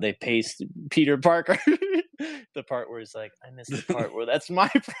they paste Peter Parker, the part where he's like, I missed the part where that's my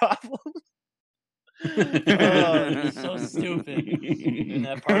problem. It's so stupid. And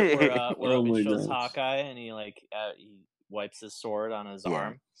that part where it shows Hawkeye and he wipes his sword on his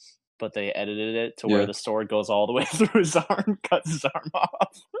arm, but they edited it to where the sword goes all the way through his arm, cuts his arm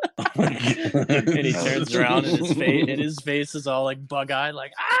off. And he turns around and his face is all like bug-eyed,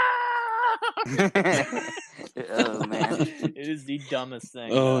 like ah. Oh man, it is the dumbest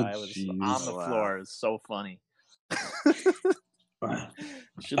thing. I was on the floor. It was so funny.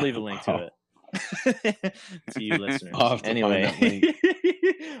 Should leave a link to it. To you listeners. Anyway,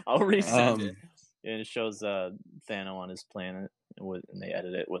 I'll resend it. And it shows Thanos on his planet, and they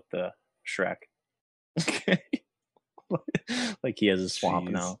edit it with the Shrek. Like he has a swamp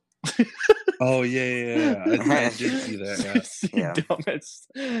now. Oh yeah. I did see that. Yeah.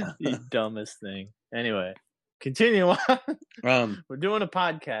 The dumbest thing. Anyway, continue on. We're doing a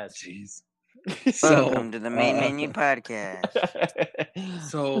podcast. Jeez. Welcome to the Main Menu Podcast.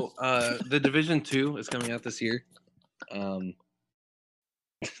 So, The Division 2 is coming out this year.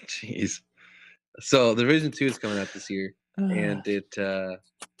 Jeez. So, The Division 2 is coming out this year, and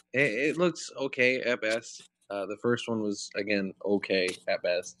it looks okay at best. The first one was, again, okay at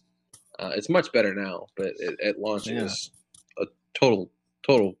best. It's much better now, but at launch it was a total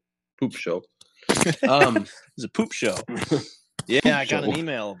poop show. It was a poop show. Yeah, I got an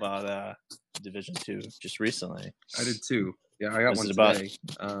email about Division 2 just recently. I did too. Yeah, I got one today.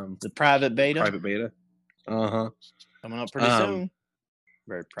 The private beta. Private beta. Coming up pretty soon.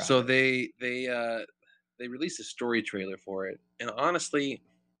 Very proud. So they released a story trailer for it, and honestly,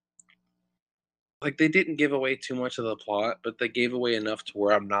 like they didn't give away too much of the plot, but they gave away enough to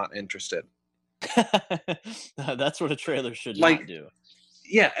where I'm not interested. That's what a trailer should like, not do.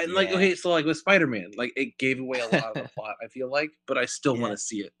 Yeah, and like, okay, so like with Spider-Man, like it gave away a lot of the plot, I feel like, but I still want to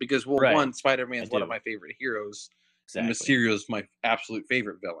see it because, well, one, Spider-Man is one of my favorite heroes, and Mysterio is my absolute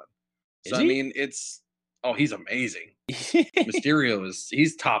favorite villain. So I mean, he's amazing. Mysterio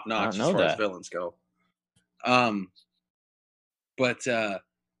he's top notch as far as villains go. But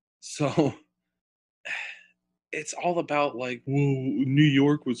so it's all about like, well, New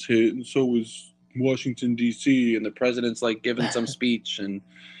York was hit, and so was Washington D.C., and the president's like giving some speech, and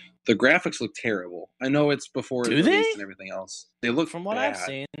the graphics look terrible. I know it's before it's released and everything else. They look from what bad. I've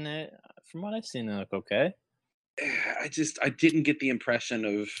seen. They look okay. I didn't get the impression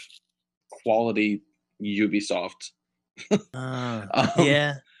of quality Ubisoft.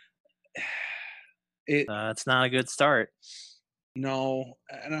 Yeah, it's not a good start. No,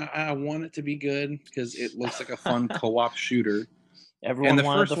 and I want it to be good because it looks like a fun co-op shooter. Everyone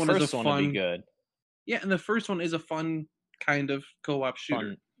wanted the first one to be good. Yeah, and the first one is a fun kind of co-op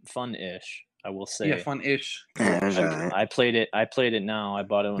shooter. Fun-ish, I will say. Yeah, fun-ish. I played it now. I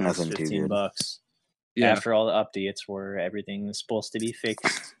bought it when it was $15. Yeah. After all the updates where everything is supposed to be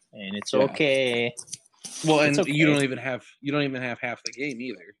fixed, and it's okay. Well, and you don't even have half the game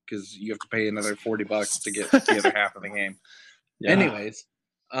either because you have to pay another $40 to get the other half of the game. Yeah. Anyways,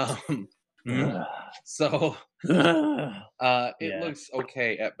 so it looks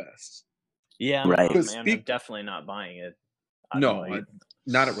okay at best. Yeah, I'm definitely not buying it.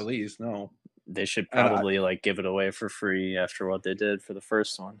 Not at release. No, they should probably give it away for free after what they did for the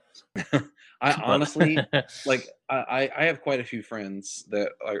first one. I honestly I have quite a few friends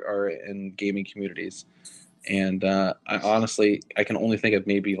that are in gaming communities, and I can only think of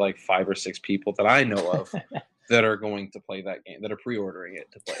maybe like 5 or 6 people that I know of that are going to play that game, that are pre-ordering it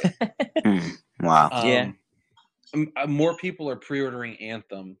to play it. Wow. More people are pre-ordering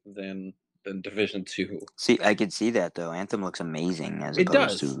Anthem than Division 2. See, I could see that though. Anthem looks amazing as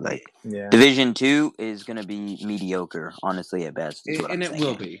opposed to Division 2 is going to be mediocre, honestly, at best. It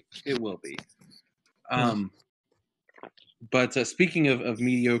will be. It will be. But speaking of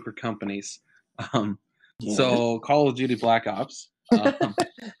mediocre companies, so Call of Duty Black Ops,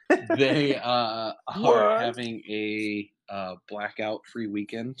 they are having a blackout free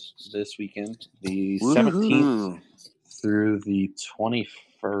weekend this weekend, the 17th through the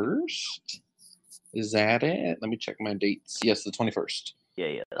 21st. Is that it? Let me check my dates. Yes, the 21st.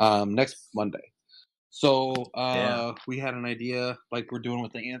 Yeah. Next Monday. So we had an idea, like we're doing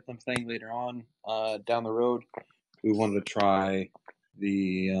with the Anthem thing later on down the road. We wanted to try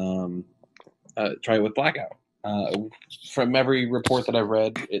try it with Blackout. From every report that I've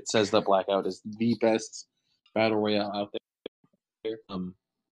read, it says that Blackout is the best battle royale out there.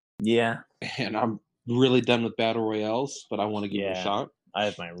 And I'm really done with battle royales, but I want to give it a shot. I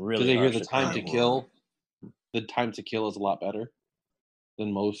have my really. Because I hear the time to kill. The time to kill is a lot better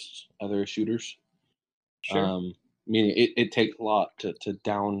than most other shooters. Sure. Meaning it takes a lot to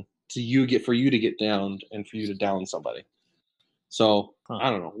down for you to get downed and for you to down somebody. So I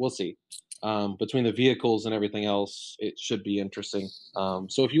don't know. We'll see. Between the vehicles and everything else, it should be interesting.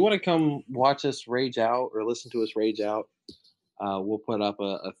 So if you want to come watch us rage out or listen to us rage out, we'll put up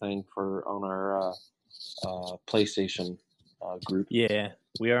a thing on our PlayStation group. Yeah,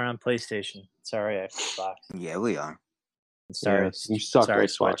 we are on PlayStation. Sorry, Xbox. Yeah, we are. Sorry, you suck. Sorry,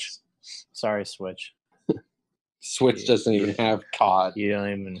 Switch. Sorry, Switch. Switch doesn't even have COD. You don't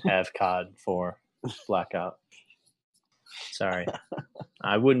even have COD for Blackout. Sorry.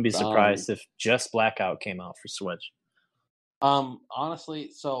 I wouldn't be surprised if just Blackout came out for Switch.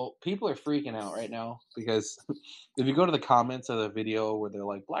 Honestly, so people are freaking out right now because if you go to the comments of the video where they're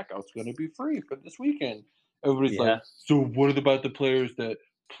like, Blackout's going to be free for this weekend, everybody's like, so what about the players that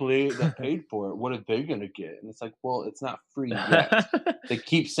paid for it? What are they going to get? And it's like, well, it's not free yet. They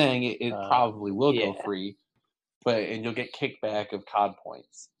keep saying it probably will go free, and you'll get kickback of COD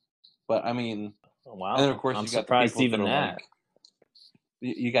points. But I mean, wow. And then of course I'm you got surprised the people even that.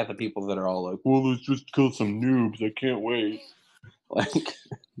 You got the people that are all like, well, let's just kill some noobs. I can't wait. Like,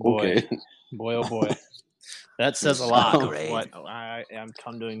 okay. Boy, oh boy. That says a lot of what I am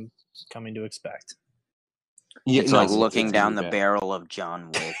coming to expect. Yeah, it's like looking down the barrel of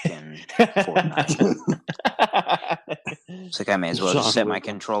John Wick and Fortnite. It's like I may as well just set my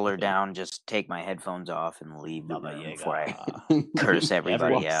controller down, just take my headphones off, and leave the room before I curse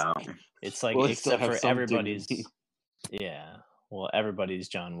everybody out. It's like, except for everybody's... Yeah. Well, everybody's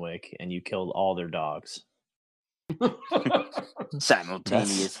John Wick, and you killed all their dogs.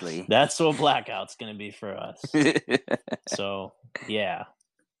 Simultaneously. That's what Blackout's going to be for us. So, yeah.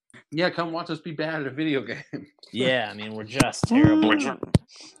 Yeah, come watch us be bad at a video game. Yeah, I mean, we're just terrible.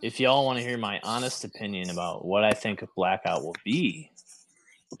 If y'all want to hear my honest opinion about what I think Blackout will be,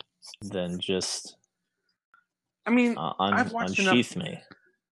 then just unsheath me.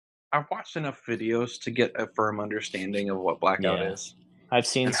 I've watched enough videos to get a firm understanding of what Blackout is. I've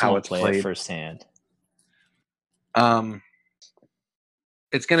seen someone play it firsthand. It's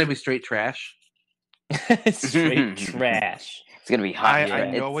going to be straight trash. Straight trash. It's going to be hot. I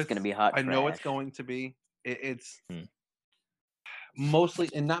know it's going to be hot. I know it's going to be. It's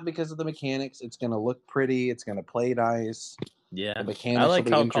mostly, and not because of the mechanics. It's going to look pretty. It's going to play nice. Yeah, the mechanics I like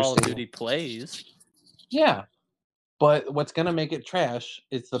will be how Call of Duty plays. Yeah, but what's going to make it trash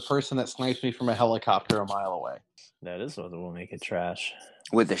is the person that snipes me from a helicopter a mile away. That is what will make it trash.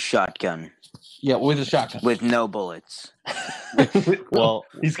 With a shotgun. Yeah, with a shotgun. With no bullets. Well,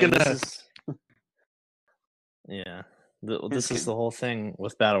 he's going to... Yeah. This is the whole thing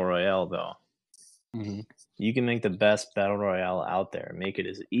with Battle Royale, though. Mm-hmm. You can make the best Battle Royale out there. Make it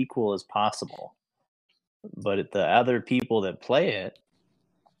as equal as possible. But the other people that play it,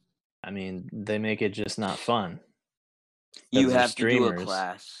 I mean, they make it just not fun. You have to do a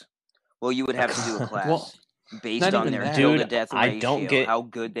class. Well, you would have to do a class based on their kill-to-death ratio, I don't get how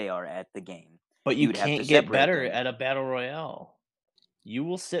good they are at the game. But you can't get better at a Battle Royale. You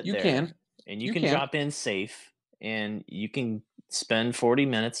will sit there and you can drop in safe, and you can spend 40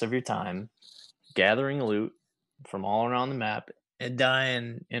 minutes of your time gathering loot from all around the map and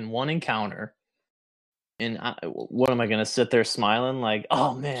dying in one encounter. And what am I going to sit there smiling like,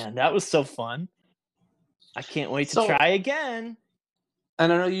 oh man, that was so fun. I can't wait to try again.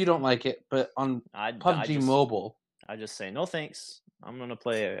 And I know you don't like it, but on PUBG Mobile... I just say, no thanks. I'm going to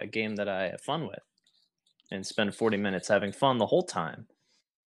play a game that I have fun with and spend 40 minutes having fun the whole time.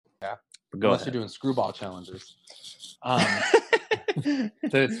 Yeah. Unless you're doing screwball challenges. Then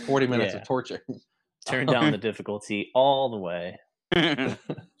it's 40 minutes of torture. Turn down the difficulty all the way. You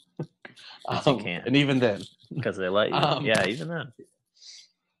can't. And even then. Because they let you. Yeah, even then.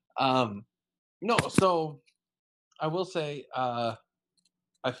 No, so I will say I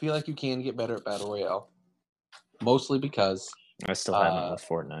feel like you can get better at Battle Royale. Mostly because... I still haven't with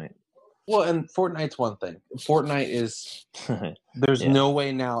Fortnite. Well, and Fortnite's one thing. Fortnite is... There's no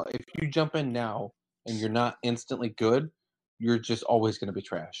way now. If you jump in now and you're not instantly good, you're just always going to be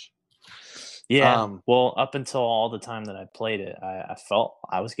trash. Yeah. Well, up until all the time that I played it, I felt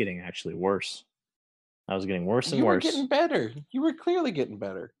I was getting actually worse. I was getting worse and worse. You were getting better. You were clearly getting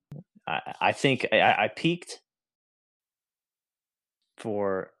better. I think I peaked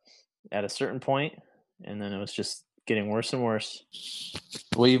at a certain point, and then it was just getting worse and worse.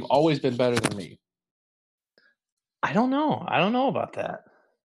 Well, you've always been better than me. I don't know. I don't know about that.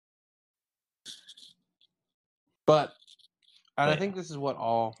 But I think this is what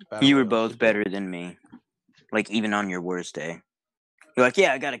all... You were both better than me. Like, even on your worst day. You're like,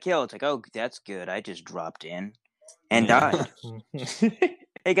 yeah, I got a kill. It's like, oh, that's good. I just dropped in and died.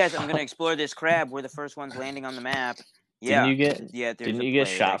 Hey, guys, I'm going to explore this crab. We're the first ones landing on the map. Yeah. Didn't you get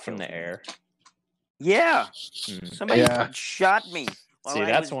shot from the air? Yeah. Somebody shot me while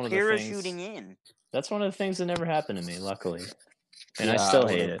I was one of parachuting in. That's one of the things that never happened to me, luckily. And I still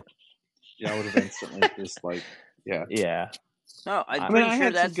hate it. Yeah, I would have instantly just like, yeah. Yeah. No, I'm pretty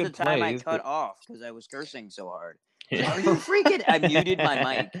sure that's the time I cut off because I was cursing so hard. Are you freaking? I muted my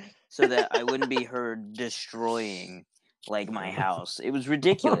mic so that I wouldn't be heard destroying like my house. It was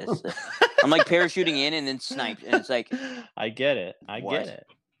ridiculous. I'm like parachuting in and then sniped, and it's like, I get it. I get it.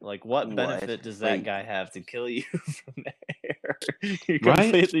 Like, what benefit does that guy have to kill you from the air? You're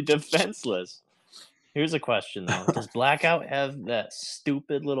completely defenseless. Here's a question though: does Blackout have that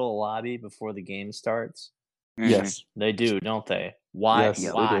stupid little lobby before the game starts? Yes, they do, don't they? Why?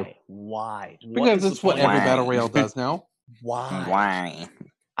 Yes, why? they do. Why? Because it's what every Battle Royale does now. Why?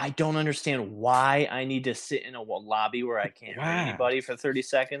 I don't understand why I need to sit in a lobby where I can't hurt anybody for 30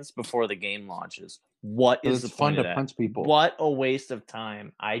 seconds before the game launches. What is the point of that? It's fun to punch people. What a waste of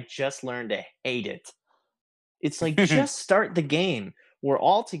time. I just learned to hate it. It's like, just start the game. We're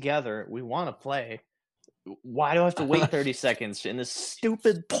all together. We want to play. Why do I have to wait 30 seconds in this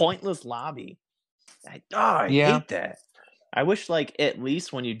stupid, pointless lobby? I hate that. I wish, like, at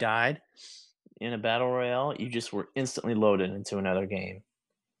least when you died in a Battle Royale, you just were instantly loaded into another game.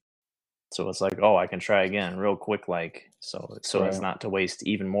 So it's like, oh, I can try again real quick, like, so as not to waste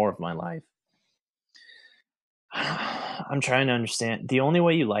even more of my life. I'm trying to understand. The only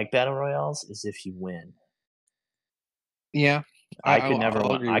way you like Battle Royales is if you win. Yeah. I could never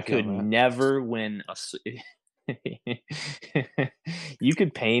win a... You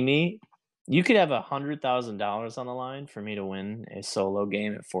could pay me You could have $100,000 on the line for me to win a solo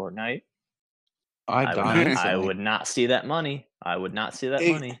game at Fortnite. I would not see that money. I would not see that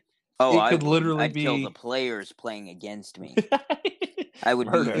money. Oh, I'd kill the players playing against me. I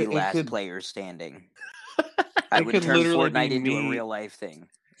would be the last player standing. I would turn Fortnite into a real life thing.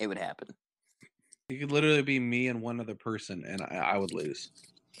 It would happen. It could literally be me and one other person, and I would lose.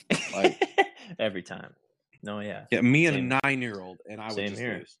 Like every time. No, yeah. Yeah, me and a 9-year-old, and I would just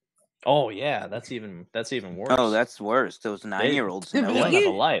lose. Oh yeah, that's even worse. Oh, that's worse. Those 9-year-olds. They don't have a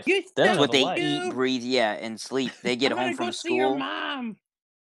life. That's what they eat, breathe, and sleep. They get home from school. See your mom.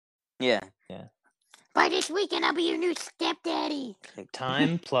 Yeah. By this weekend, I'll be your new stepdaddy.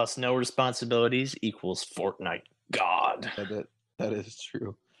 Time plus no responsibilities equals Fortnite God. That is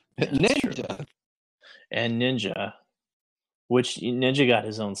true. Ninja. True. And Ninja, which Ninja got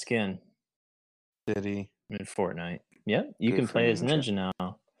his own skin. Did he? In Fortnite. Yeah, you can play as Ninja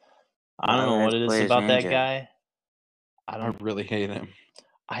now. I don't know what it is about that guy. I really hate him.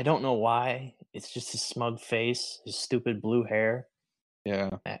 I don't know why. It's just his smug face, his stupid blue hair.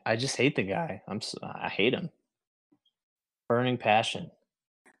 Yeah. I just hate the guy. I hate him. Burning passion.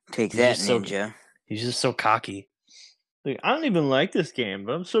 Take that, Ninja. He's just so cocky. Like, I don't even like this game,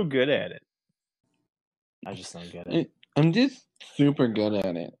 but I'm so good at it. I just don't get it. I'm just super good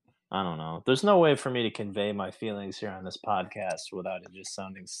at it. I don't know. There's no way for me to convey my feelings here on this podcast without it just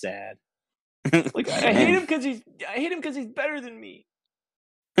sounding sad. Like I hate him because he's better than me.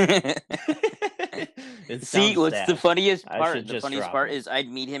 See, what's sad. The funniest part? The funniest part is I'd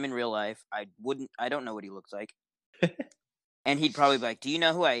meet him in real life. I don't know what he looks like. And he'd probably be like, "Do you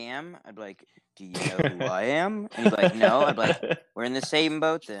know who I am?" I'd be like, "Do you know who I am?" And he'd be like, "No." I'd be like, "We're in the same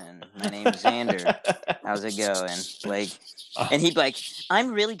boat then. My name's Xander. How's it going?" Like, and he'd be like,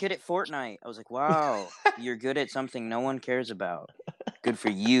 "I'm really good at Fortnite." I was like, "Wow, you're good at something no one cares about. Good for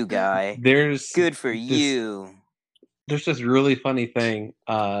you, guy. Good for you." There's this really funny thing.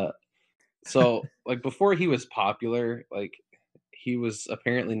 So like before he was popular, like he was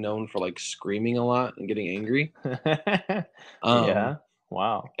apparently known for like screaming a lot and getting angry. Yeah.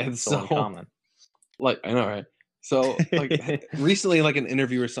 Wow. And so uncommon. Like I know, right? So like recently, like an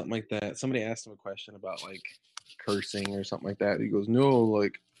interview or something like that, somebody asked him a question about like cursing or something like that. He goes, "No,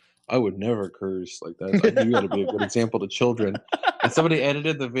 like I would never curse like that. You got to be a good example to children." And somebody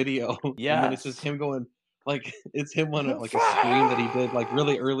edited the video. Yeah. And then it's just him going. Like it's him on like a scream that he did like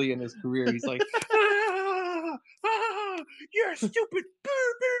really early in his career. He's like, "You're a stupid."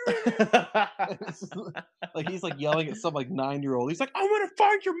 Like he's like yelling at some like 9-year-old. He's like, "I'm gonna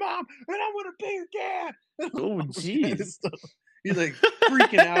find your mom and I'm gonna be your dad." Oh jeez. He's like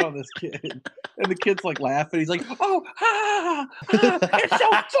freaking out on this kid, and the kid's like laughing. He's like, "Oh, it's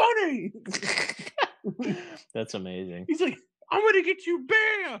so funny." That's amazing. He's like, "I'm gonna get you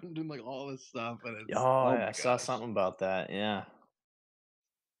banned," and like all this stuff. And it's, I saw something about that. Yeah.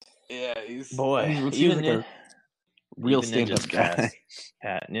 Yeah, he's like a real stand-up guy.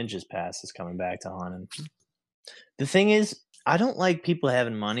 Ninja's Pass is coming back to haunt him. The thing is, I don't like people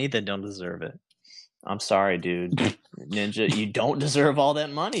having money that don't deserve it. I'm sorry, dude. Ninja, you don't deserve all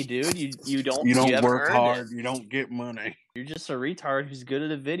that money, dude. You don't work hard. You don't get money. You're just a retard who's good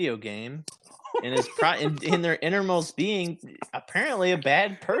at a video game. And is in their innermost being apparently a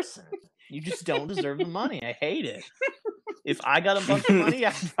bad person. You just don't deserve the money. I hate it. If I got a bunch of money,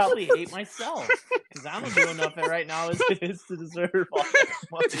 I'd probably hate myself because I don't do enough right now as it is to deserve all that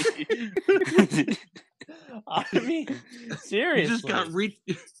money. I mean, seriously,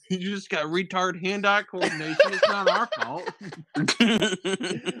 you just got retard hand-eye coordination. It's not our fault.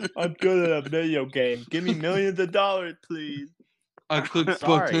 I'm good at a video game. Give me millions of dollars, please. I click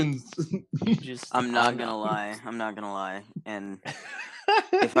buttons. I'm not gonna lie. And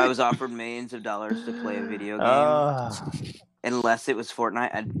if I was offered millions of dollars to play a video game, unless it was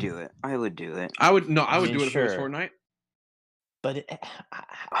Fortnite, I'd do it. I would do it. I would do it if it was Fortnite. But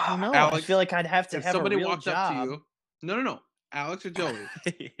I don't know. Alex, I feel like I'd have to have a real walked job. Up to you. No. Alex or Joey.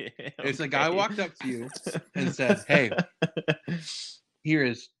 If a guy walked up to you and said, "Hey, here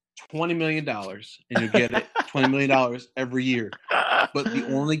is $20 million, and you get it $20 million every year. But the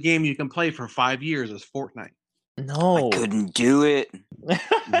only game you can play for 5 years is Fortnite." No, I couldn't do it.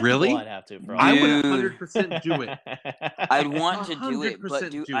 Really? Well, I'd have to, bro. I would 100% do it. I'd want to do it,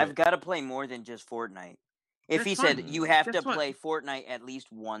 but I've got to play more than just Fortnite. If he said you have to play Fortnite at least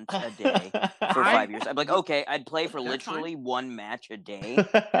once a day for 5 years, I'd be like, okay, I'd play for literally one match a day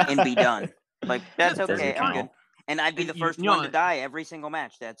and be done. Like, that's okay. I'm good. And I'd be the first one to die every single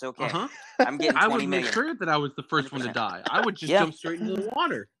match. That's okay. I'm getting 20 I would million. make sure that I was the first 100%. One to die. I would just jump straight into the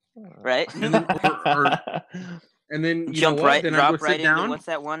water. Right? and then drop right into down. What's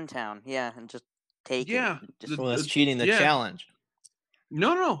that one town? Yeah, and just take it. Well, that's cheating the challenge.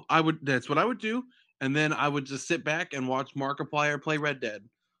 No. That's what I would do, and then I would just sit back and watch Markiplier play Red Dead,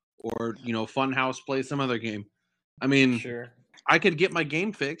 or Funhouse play some other game. I mean, sure, I could get my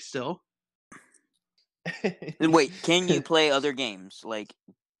game fixed still. Wait, can you play other games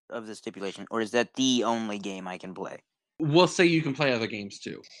of the stipulation, or is that the only game I can play? We'll say you can play other games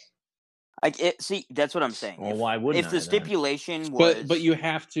too. See, that's what I'm saying. Well, why wouldn't if the stipulation was? But you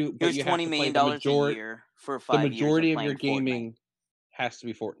have to. Here's $20 million a year for 5 years. The majority of your gaming has to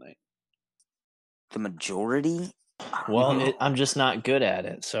be Fortnite. The majority? Well, I'm just not good at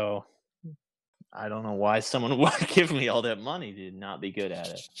it, so I don't know why someone would give me all that money to not be good at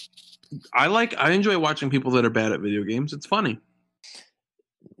it. I enjoy watching people that are bad at video games. It's funny.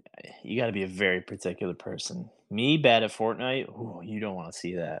 You got to be a very particular person. Me bad at Fortnite? Ooh, you don't want to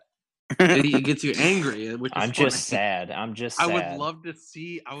see that. It gets you angry. Which is I'm just sad. I would love to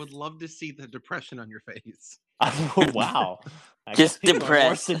see the depression on your face. Wow. Just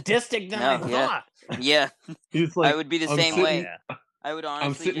depressed. More sadistic than I thought. Yeah. Like, I would be the same way. Yeah. I would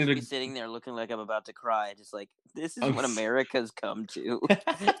honestly just be sitting there looking like I'm about to cry. Just like, this is what America's come to.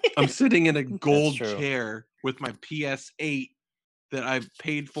 I'm sitting in a gold chair with my PS8 that I've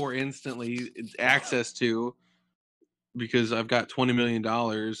paid for instantly access to because I've got $20 million.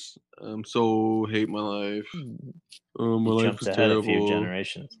 Hate my life. My life is terrible. A few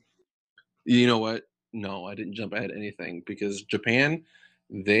generations. You know what? No, I didn't jump ahead anything because Japan,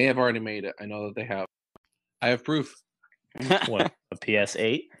 they have already made it. I know that they have. I have proof. What, a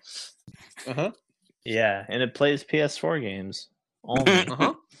PS8? Uh-huh. Yeah, and it plays PS4 games only.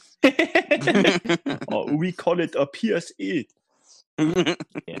 Uh-huh. We call it a PS8.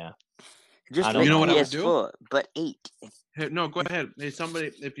 Yeah. Just you know what I would do? But 8. Hey, no, go ahead. Hey,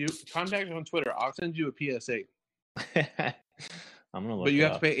 somebody, if you contact me on Twitter, I'll send you a PS8. I'm gonna look. But you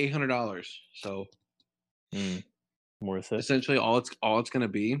have to pay $800. So worth it. Essentially, all it's gonna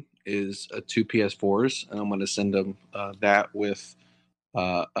be is 2 PS4s, and I'm gonna send them that with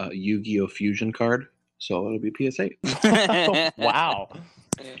a Yu-Gi-Oh! Fusion card. So it'll be PS8. Wow.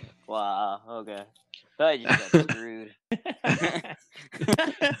 Wow. Okay. I just got screwed.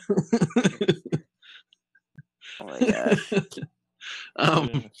 Oh my gosh.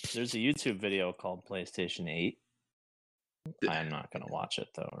 There's a YouTube video called PlayStation 8. I'm not going to watch it,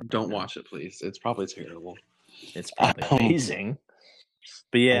 though. Don't watch it, please. It's probably terrible. It's probably amazing.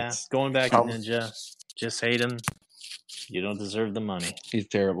 But yeah, going back to Ninja, just hate him. You don't deserve the money. He's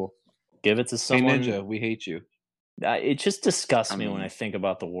terrible. Give it to someone. Hey, Ninja, we hate you. It just disgusts me when I think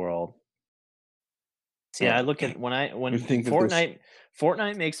about the world. See, I look at when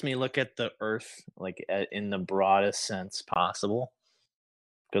Fortnite makes me look at the Earth in the broadest sense possible,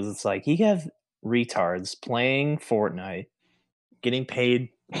 because it's like you have retards playing Fortnite, getting paid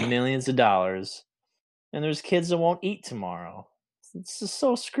millions of dollars, and there's kids that won't eat tomorrow. It's just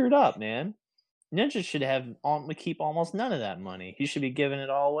so screwed up, man. Ninja should keep almost none of that money. He should be giving it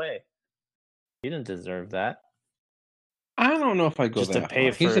all away. He didn't deserve that. I don't know if I go just that to pay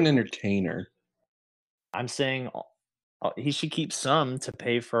far. He's an entertainer. I'm saying he should keep some to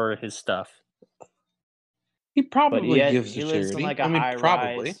pay for his stuff. He probably gives he to lives charity. In a high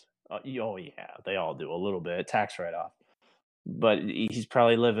rise. Oh yeah, they all do a little bit. Tax write-off. But he's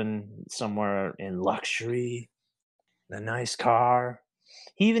probably living somewhere in luxury, a nice car.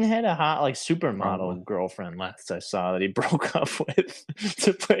 He even had a hot supermodel girlfriend last I saw that he broke up with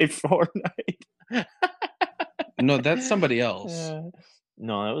to play Fortnite. No, that's somebody else.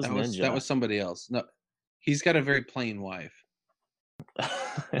 No, that was Ninja. That was somebody else. No, he's got a very plain wife.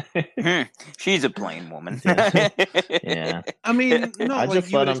 She's a plain woman. Yeah. I mean, no, I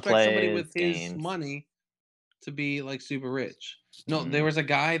just let him play somebody with games. his money to be super rich. No, there was a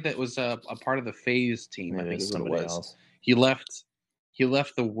guy that was a part of the FaZe team. I think is what it was. Else. He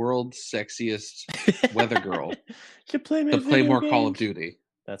left the world's sexiest weather girl to play more Call of Duty.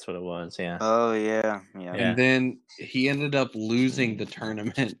 That's what it was, yeah. Oh, yeah. And then he ended up losing the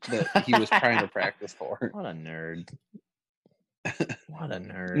tournament that he was trying to practice for. What a nerd. What a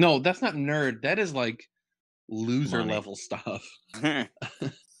nerd. No, that's not nerd. That is loser level stuff. There's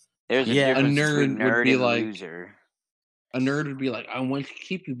a nerd would be loser. A nerd would be like, I want to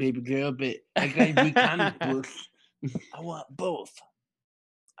keep you, baby girl, but I gotta do comic books. I want both.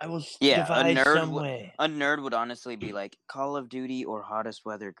 I will divide some way. A nerd would honestly be like, Call of Duty or Hottest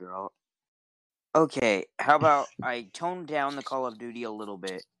Weather Girl. Okay, how about I tone down the Call of Duty a little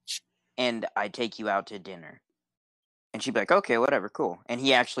bit and I take you out to dinner? And she'd be like, okay, whatever, cool. And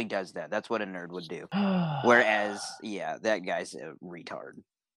he actually does that. That's what a nerd would do. Whereas, that guy's a retard.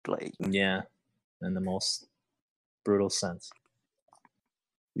 Yeah. And the most Brutal sense.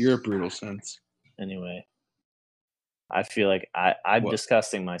 You're a brutal sense. Anyway, I feel like I'm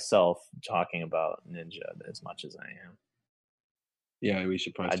disgusting myself talking about Ninja as much as I am. Yeah, we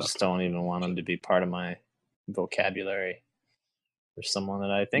should probably. I just don't even want him to be part of my vocabulary. There's someone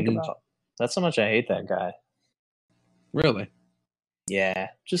that I think about. That's how much I hate that guy. Really? Yeah,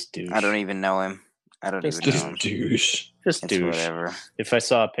 just douche. I don't even know him. Just douche. Just douche. Whatever. If I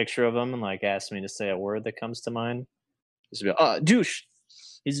saw a picture of him and like asked me to say a word that comes to mind, just be douche.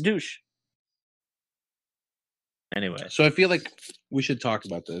 He's a douche. Anyway, so I feel like we should talk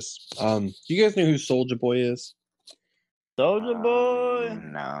about this. Do you guys know who Soulja Boy is? Soulja Boy.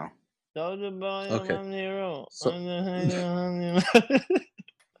 No. Soulja Boy. Okay. I'm the hero.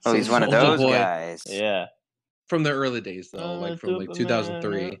 Oh, he's one of those guys. Yeah. From the early days, though, like from like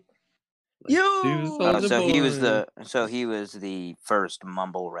 2003. So he was the first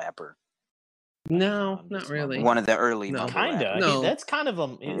mumble rapper. No, not really. One of the early mumble kinda. No. That's kind of a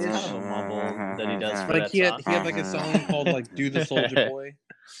mumble that he does for like that he had song. like a song called like "Do the Soulja Boy."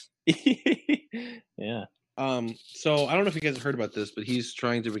 Yeah. So I don't know if you guys have heard about this, but he's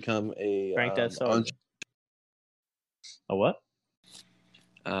trying to become a Crank That Soulja. A what?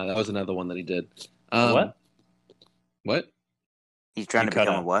 That was another one that he did. What? What? He's trying to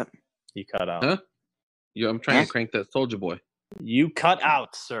become a what? You cut out. Huh? I'm trying to crank that Soulja Boy. You cut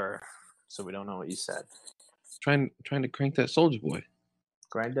out, sir. So we don't know what you said. Trying to crank that Soulja Boy.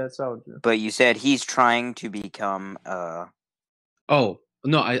 Crank that Soulja. But you said he's trying to become Oh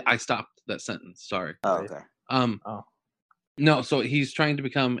no, I stopped that sentence. Sorry. Oh, okay. No, so he's trying to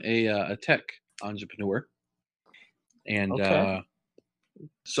become a tech entrepreneur, and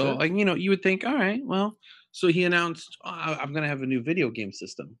so like you would think, all right, well, so he announced, I'm gonna have a new video game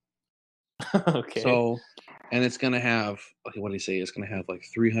system. Okay. So, and it's gonna have, what did he say? It's gonna have like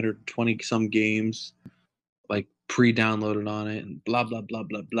 320 some games, like pre-downloaded on it, and blah blah blah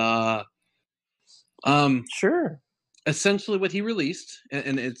blah blah. Sure. Essentially, what he released,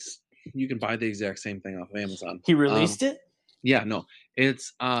 and it's, you can buy the exact same thing off of Amazon. He released it? Yeah, no,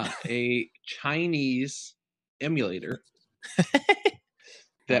 it's a Chinese emulator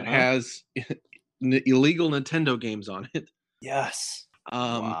that has illegal Nintendo games on it. Yes.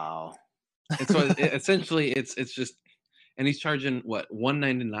 Wow. And so essentially, it's just, and he's charging what,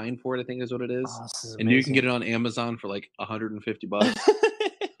 $199 for it, I think is what it is. Oh, this is and you can get it on Amazon for like $150.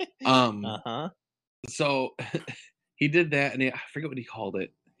 So he did that, and I forget what he called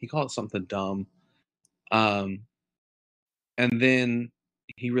it. He called it something dumb. And then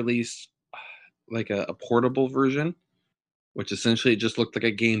he released like a portable version, which essentially just looked like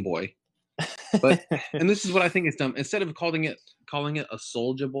a Game Boy. But and this is what I think is dumb. Instead of calling it a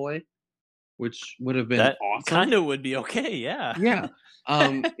Soulja Boy, which would have been awesome. Kind of would be okay, yeah. Yeah.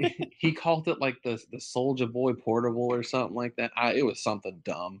 He called it like the Soulja Boy Portable or something like that. It was something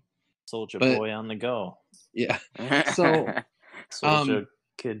dumb. Soulja Boy on the go. Yeah. So Soulja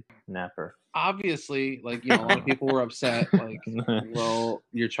Kidnapper. Obviously, like, a lot of people were upset. Like, well,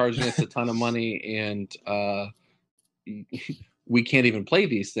 you're charging us a ton of money, and we can't even play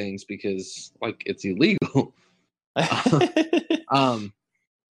these things because, like, it's illegal.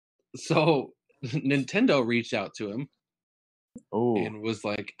 So Nintendo reached out to him and was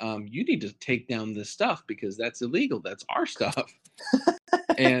like, you need to take down this stuff because that's illegal. That's our stuff.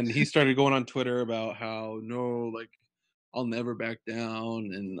 And he started going on Twitter about how, no, like, I'll never back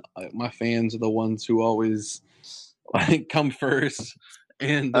down, and my fans are the ones who always like come first.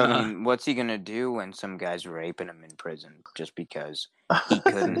 And what's he gonna do when some guy's raping him in prison just because he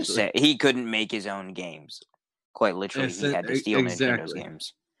couldn't make his own games? Quite literally, he had to steal Nintendo's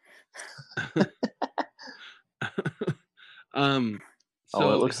games.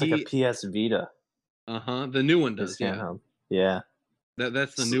 So it looks like a PS Vita. The new one does. Yeah.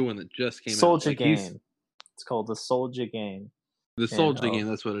 That's the new one that just came out. Soulja game. It's called the Soulja game. The Soulja game.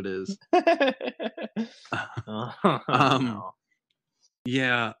 That's what it is.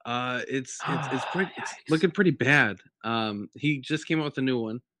 Yeah. It's looking pretty bad. He just came out with a new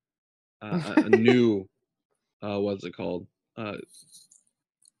one. A new what's it called?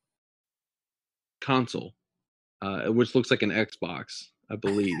 Console, which looks like an Xbox, I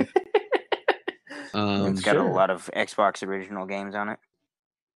believe. It's got a lot of Xbox original games on it.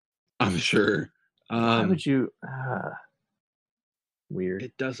 I'm sure. Why would you? Weird.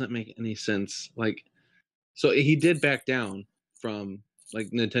 It doesn't make any sense. Like, so he did back down from like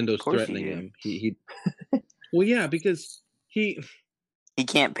Nintendo's threatening him. He well, yeah, because he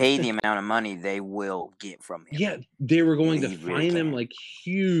can't pay the amount of money they will get from him. Yeah, they were going to fine him like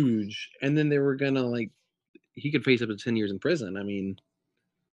huge, and then they were gonna like he could face up to 10 years in prison. I mean,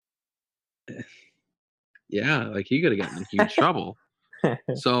 Yeah, like he could have gotten in huge trouble.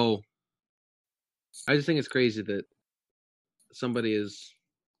 So I just think it's crazy that somebody as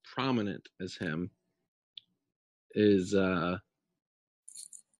prominent as him is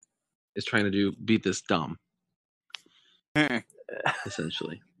trying to beat this dumb.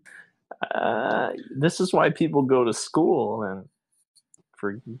 Essentially. This is why people go to school and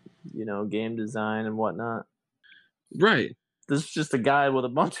for game design and whatnot. Right. This is just a guy with a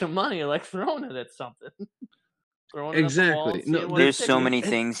bunch of money like throwing it at something. Throwing exactly. It at the wall, there's so many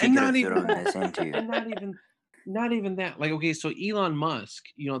things he could have thrown this into. And not even that. Like, okay, so Elon Musk,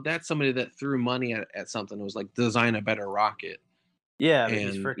 that's somebody that threw money at something. It was like design a better rocket. Yeah, but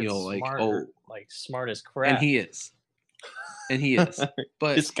he's freaking smart, smart as crap. And he is.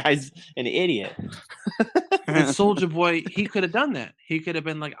 But this guy's an idiot. And Soulja Boy, he could have done that. He could have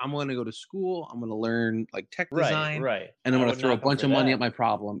been like, I'm going to go to school. I'm going to learn like tech design. Right. And I'm going to throw a bunch of money at my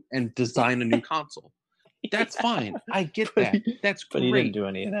problem and design a new console. That's fine. I get that. That's great. But he didn't do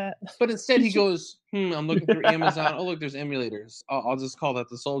any of that. But instead he goes, I'm looking through Amazon. Oh, look, there's emulators. I'll just call that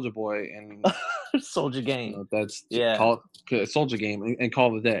the Soulja Boy and Soulja Game. Call it Soulja Game and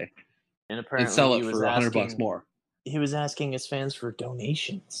call it a day. And apparently sell it for $100 more. He was asking his fans for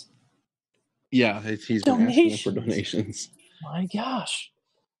donations. Yeah, he's been asking for donations. My gosh.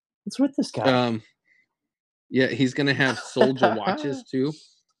 What's with this guy? Yeah, he's gonna have Soulja watches too.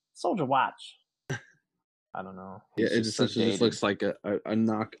 Soulja watch. I don't know. Yeah, it just looks like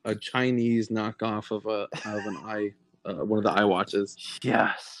a Chinese knockoff of an one of the iWatches.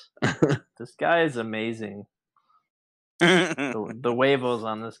 Yes. This guy is amazing. the huevos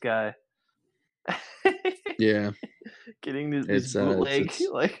on this guy. Yeah. Getting these bootleg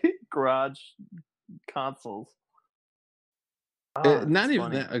like garage consoles. Not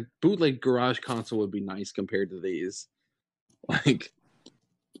even that. A bootleg garage console would be nice compared to these. Like,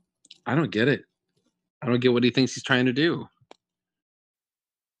 I don't get it. I don't get what he thinks he's trying to do.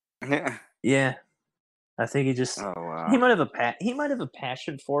 Yeah, I think he just he might have a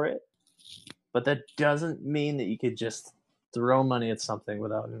passion for it, but that doesn't mean that you could just throw money at something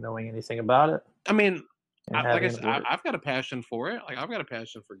without knowing anything about it. I mean, like I said, I've got a passion for it. Like I've got a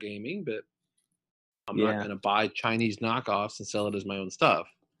passion for gaming, but I'm not going to buy Chinese knockoffs and sell it as my own stuff.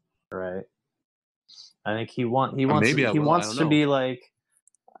 Right. I think he wants to be like,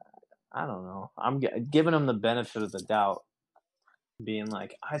 I don't know. I'm giving him the benefit of the doubt, being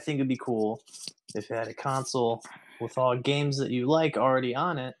like, I think it'd be cool if you had a console with all games that you like already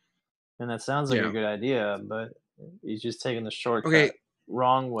on it, and that sounds like a good idea, but he's just taking the shortcut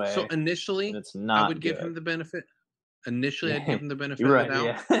wrong way. So initially, it's not I would give him the benefit. Initially, I'd give him the benefit of the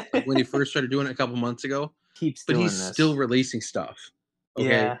doubt. Yeah. Like when he first started doing it a couple months ago. But he's still releasing stuff. Okay.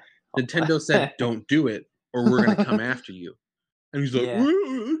 Yeah. Nintendo said, don't do it, or we're going to come after you. And he's like,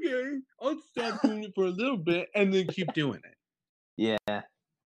 okay, I'll stop doing it for a little bit and then keep doing it. Yeah.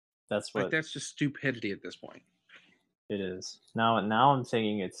 That's just stupidity at this point. It is. Now I'm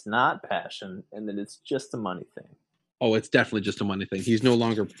thinking it's not passion and that it's just a money thing. Oh, it's definitely just a money thing. He's no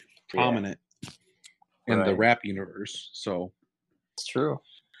longer prominent in the rap universe, so it's true.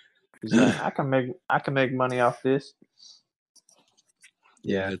 He's like, I can make money off this.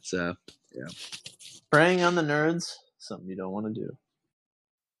 Yeah, it's preying on the nerds, something you don't want to do.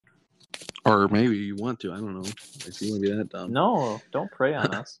 Or maybe you want to. I don't know. If you want to be that dumb. No, don't prey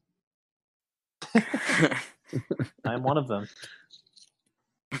on us. I'm one of them.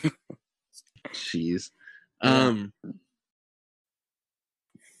 Jeez.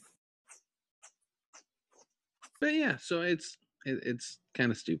 But yeah, so it's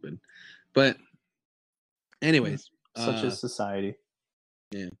kind of stupid. But anyways, such is society.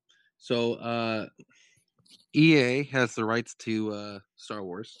 Yeah. So EA has the rights to Star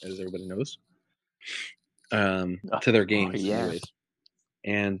Wars, as everybody knows. To their games, anyways.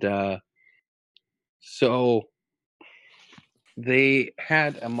 And so they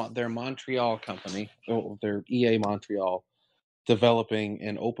had their Montreal company, their EA Montreal, developing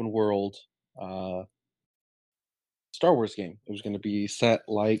an open world Star Wars game. It was going to be set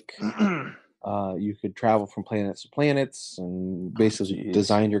like you could travel from planets to planets and basically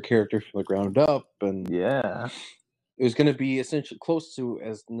design your character from the ground up. And it was going to be essentially close to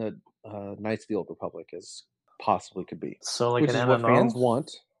as Knights of the Old Republic as possibly could be. So like which an is MMO? What fans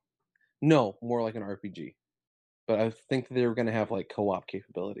want. No, more like an RPG. But I think they were going to have like co-op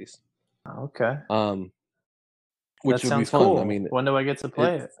capabilities. Okay. Which that sounds would be fun. cool. I mean, when do I get to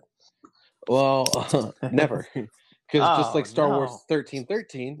play it? Well, never. Because just like Star Wars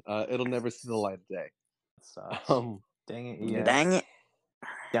 1313, it'll never see the light of day. Dang it! Yeah. Dang it!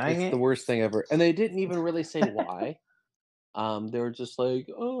 It's the worst thing ever. And they didn't even really say why. They were just like,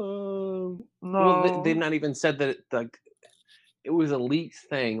 oh, No. Well, they've not even said that it was a leaked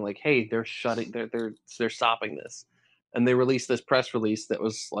thing. Like, hey, they're stopping this, and they released this press release that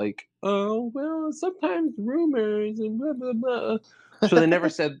was like, oh well, sometimes rumors and blah blah blah. So they never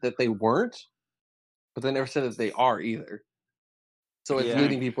said that they weren't, but they never said that they are either. So it's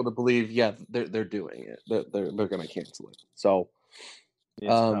leading people to believe, they're doing it. They're going to cancel it. So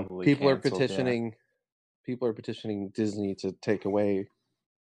people are petitioning. People are petitioning Disney to take away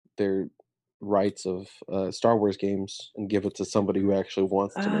their rights of Star Wars games and give it to somebody who actually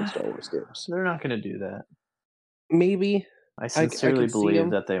wants to make Star Wars games. They're not going to do that. Maybe. I sincerely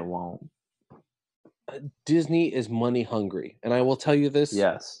believe that they won't. Disney is money hungry, and I will tell you this.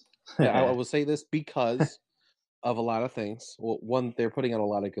 Yes. I will say this because of a lot of things. Well, one, they're putting out a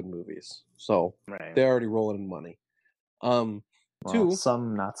lot of good movies, so they're already rolling in money. Two,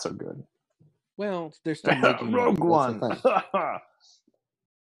 some not so good. Well, they're still making Rogue One.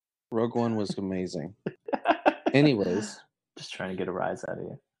 Rogue One was amazing. Anyways, just trying to get a rise out of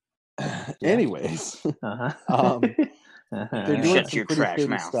you. Anyways, they're doing some pretty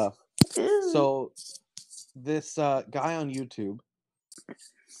shady stuff. So this guy on YouTube,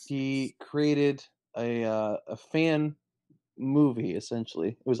 he created a fan movie. Essentially,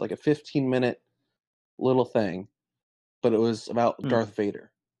 it was like a 15-minute little thing, but it was about Darth Vader.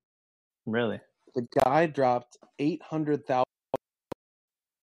 Really? The guy dropped $800,000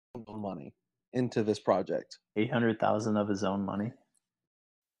 money into this project. 800,000 of his own money?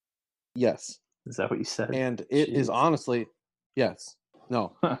 Yes. Is that what you said? And it is honestly, yes.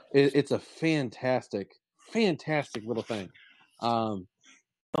 No. It's a fantastic little thing. Don't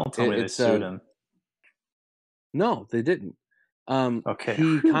tell me they sued him. No, they didn't. Okay.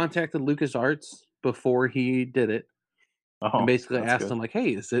 He contacted LucasArts before he did it. And basically asked them, like, hey,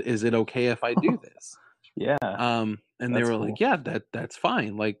 is it okay if I do this? Yeah. And they were like, yeah, that's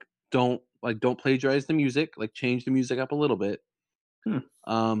fine. Like, don't plagiarize the music, like change the music up a little bit.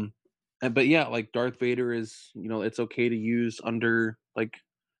 But yeah, like Darth Vader is, it's okay to use under like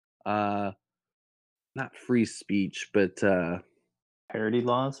not free speech, but parody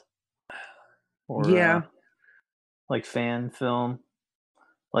laws? Or like fan film.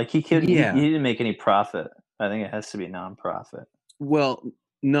 Like he didn't make any profit. I think it has to be non-profit. Well,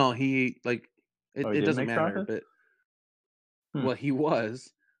 no, he like it doesn't matter, profit? But well, he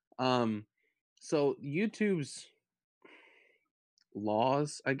was. So YouTube's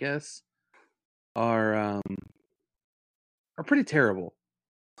laws, I guess, are pretty terrible.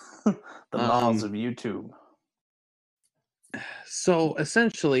 The laws of YouTube. So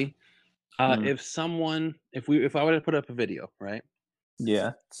essentially, if I were to put up a video, right?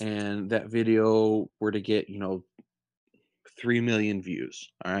 Yeah. And that video were to get, 3 million views.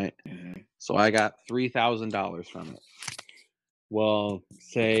 All right. Mm-hmm. So I got $3,000 from it. Well,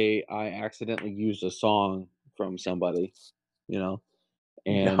 say I accidentally used a song from somebody, and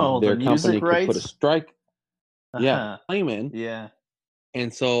their company could put a strike. Claim in. Yeah.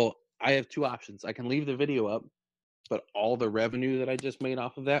 And so I have two options. I can leave the video up, but all the revenue that I just made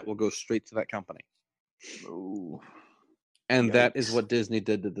off of that will go straight to that company. Ooh. And that is what Disney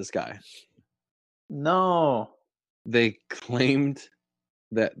did to this guy. No. They claimed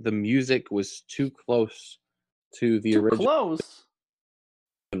that the music was too close to the original.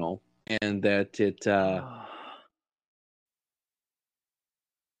 And that it You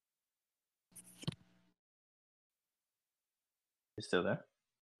still there?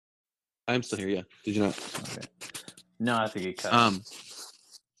 I'm still here, yeah. Did you not? Okay. No, I think he cut.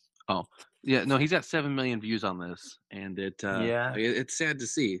 Oh. Yeah, no, he's got 7 million views on this, and it's sad to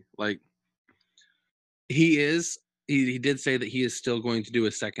see. Like, he did say that he is still going to do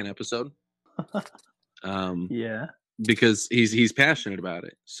a second episode. Because he's passionate about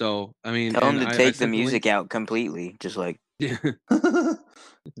it. So I mean, tell him to take the music out completely, just like no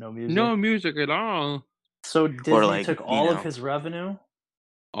music, no music at all. So Disney took all of his revenue.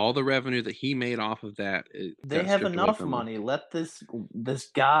 All the revenue that he made off of that. They have enough money. Let this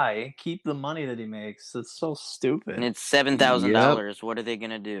guy keep the money that he makes. It's so stupid. And it's $7,000. What are they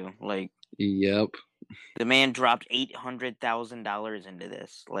gonna do? Like, yep. The man dropped $800,000 into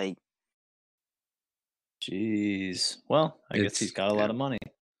this. Like, jeez. Well, I guess he's got a lot of money,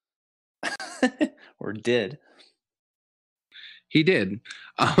 or did. He did.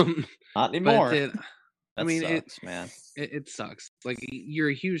 Not anymore. I mean, sucks, man. It sucks. Like, you're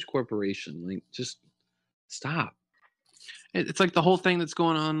a huge corporation. Like, just stop. It's like the whole thing that's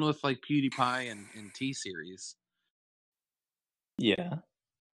going on with like PewDiePie and T-Series. Yeah.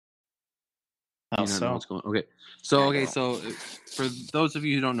 How so? What's going on? Okay. So for those of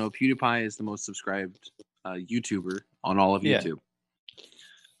you who don't know, PewDiePie is the most subscribed YouTuber on all of YouTube.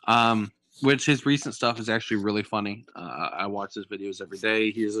 Which his recent stuff is actually really funny. I watch his videos every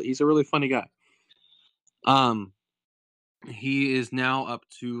day. He's a really funny guy. He is now up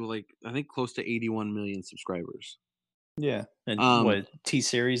to like I think close to 81 million subscribers. Yeah, and what T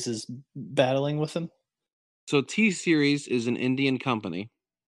Series is battling with him? So T Series is an Indian company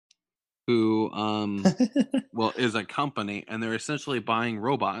who well is a company, and they're essentially buying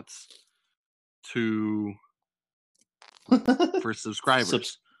robots for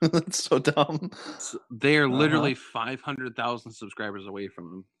subscribers. That's so dumb. So they are literally 500,000 subscribers away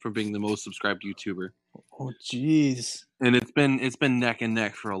from being the most subscribed YouTuber. Oh jeez. And it's been neck and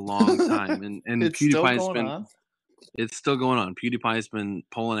neck for a long time, and it's PewDiePie's it's still going on. PewDiePie's been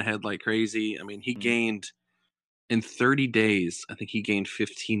pulling ahead like crazy. I mean, he gained in 30 days. I think he gained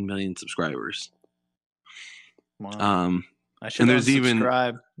 15 million subscribers. Wow. I should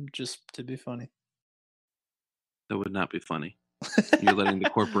unsubscribe just to be funny. That would not be funny. You're letting the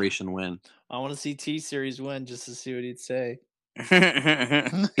corporation win. I want to see T Series win just to see what he'd say.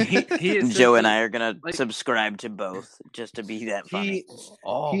 Joe and I are gonna subscribe to both just to be that funny.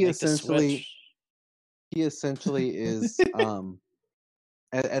 He essentially is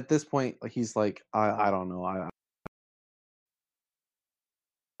at this point he's like I don't know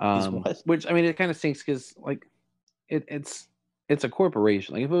which I mean it kind of stinks because like it's a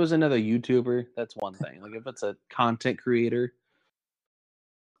corporation. Like if it was another YouTuber, that's one thing. Like if it's a content creator.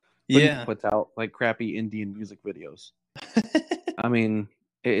 Yeah, puts out like crappy Indian music videos. I mean,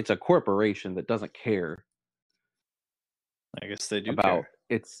 it's a corporation that doesn't care. I guess they do about care.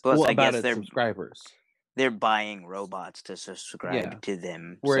 Its subscribers. They're buying robots to subscribe to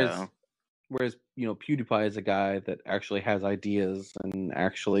them. Whereas PewDiePie is a guy that actually has ideas and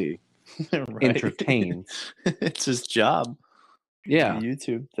actually entertains. It's his job. Yeah, the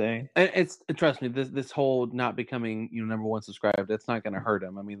YouTube thing. Trust me, this whole not becoming number one subscribed, that's not going to hurt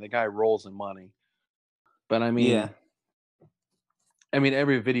him. I mean, the guy rolls in money, but I mean,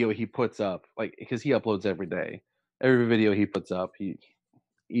 every video he puts up, like because he uploads every day, every video he puts up, he's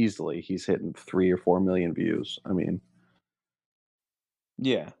hitting 3 or 4 million views. I mean,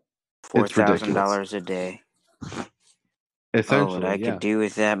 yeah, $4,000 a day. Essentially, what I could do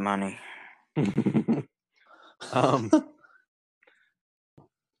with that money.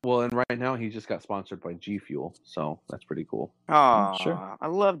 Well, and right now he just got sponsored by G Fuel, so that's pretty cool. Oh, sure. I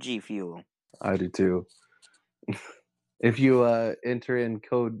love G Fuel. I do too. If you enter in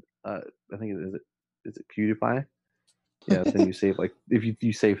code, I think is it PewDiePie? Yeah, then you save if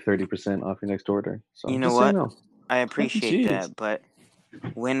you save 30% off your next order. So you know what? I appreciate that, but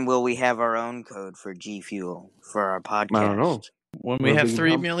when will we have our own code for G Fuel for our podcast? I don't know. When we have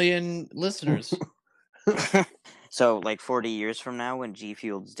 3 million listeners. So, like 40 years from now, when G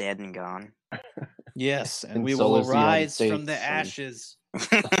Fuel's dead and gone. Yes, and we will arise from the ashes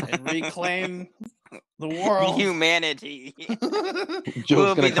and reclaim the world. Humanity.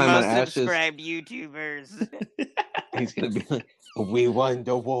 We'll be the most subscribed YouTubers. He's going to be like, we won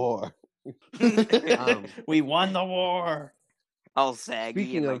the war. We won the war. All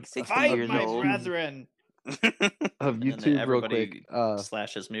saggy and like 60 years my old. Brethren. Of YouTube, real quick.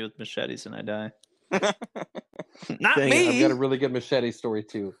 Slashes me with machetes and I die. Not me. I've got a really good machete story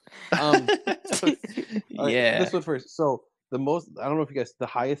too. Yeah. This one first. So I don't know if you guys, the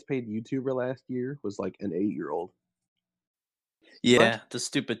highest paid YouTuber last year was like an 8-year-old. Yeah, the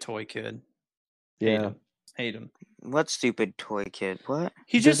stupid toy kid. Yeah. Hate him. What stupid toy kid? What?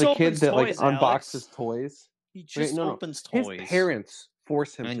 He just a kid that toys, unboxes toys. He just opens toys. His parents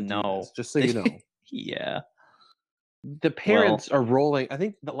force him to do this, just so you know. Yeah. The parents are rolling. I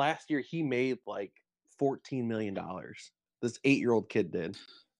think the last year he made like $14 million. This 8-year-old kid did.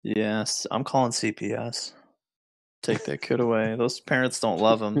 Yes, I'm calling CPS. Take that kid away. Those parents don't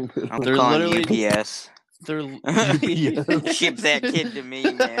love him. They're literally UPS. Ship that kid to me,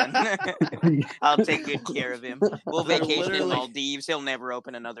 man. I'll take good care of him. We'll vacation in Maldives. He'll never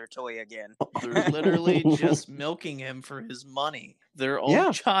open another toy again. They're literally just milking him for his money. Their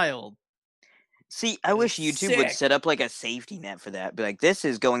own child. See, I wish YouTube would set up like a safety net for that. Be like, this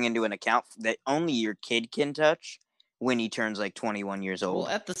is going into an account that only your kid can touch when he turns like 21 years old.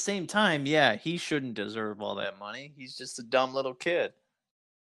 Well, at the same time, yeah, he shouldn't deserve all that money. He's just a dumb little kid.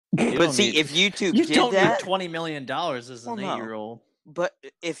 But see, if YouTube you did don't that, need $20 million as an 8-year-old. But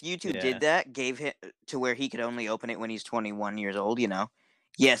if YouTube did that, gave him to where he could only open it when he's 21 years old,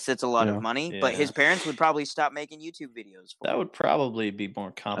 yes, that's a lot of money. But his parents would probably stop making YouTube videos. That would probably be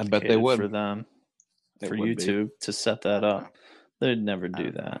more complicated for them. For YouTube to set that up. They'd never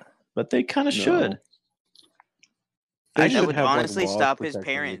do that. But they kind of should. I would honestly stop his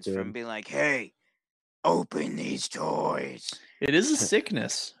parents from being like, hey, Open these toys. It is a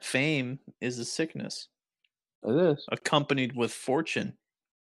sickness. Fame is a sickness. It is. Accompanied with fortune.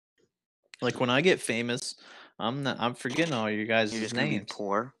 Like when I get famous, I'm forgetting all you guys' You're just names. gonna be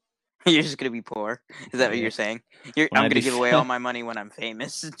poor. You're just gonna be poor. Is that what you're saying? I'm gonna give away all my money when I'm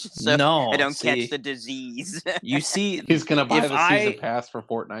famous, just so I don't catch the disease. You see, he's gonna buy the season pass for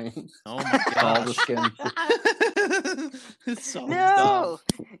Fortnite. Oh my god! All the skins. It's so no.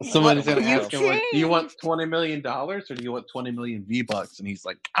 Somebody's gonna ask him, like, do you want $20 million or do you want 20 million V-Bucks? And he's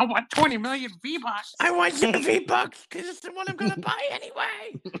like, I want 20 million V-Bucks. I want some V-Bucks because it's the one I'm gonna buy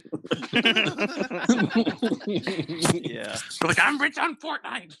anyway. Yeah. Like, I'm rich on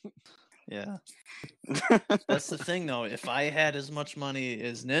Fortnite. Yeah. That's the thing, though. If I had as much money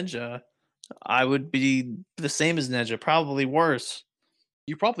as Ninja, I would be the same as Ninja, probably worse.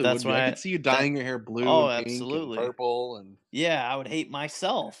 You probably would be. I could see you dyeing your hair blue, and pink, absolutely, and purple, and I would hate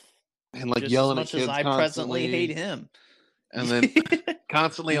myself, and like just yelling as much at kids as I presently hate him, and then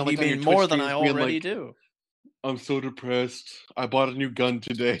constantly on even your more Twitch than I already like, do. I'm so depressed. I bought a new gun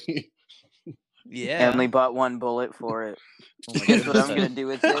today. Yeah, I only bought one bullet for it. Guess what I'm gonna do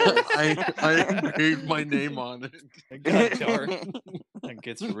with this? I engraved my name on it. It got dark. It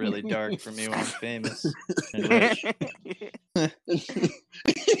gets really dark for me when I'm famous and rich.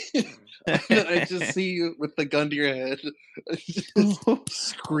 I just see you with the gun to your head, just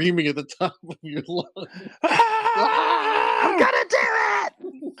screaming at the top of your lungs. I'm gonna do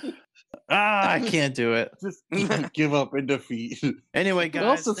it! I can't do it. Just give up in defeat. Anyway, guys,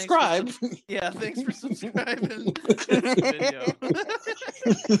 well, subscribe. Thanks for subscribing to this video.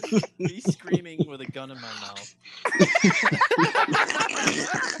 Me screaming with a gun in my mouth.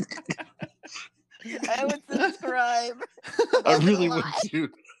 I would subscribe. I really would too.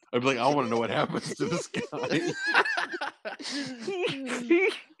 I'd be like, I want to know what happens to this guy.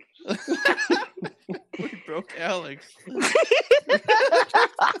 We broke Alex.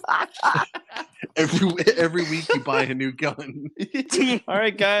 Every week you buy a new gun. All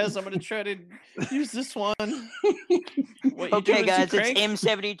right, guys, I'm gonna try to use this one. Okay, guys, it's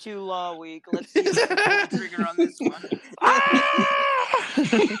M72 Law Week. Let's see if I can pull the trigger on this one.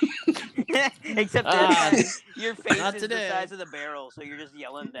 Except your face is the size of the barrel, so you're just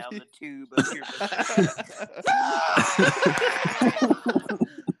yelling down the tube of your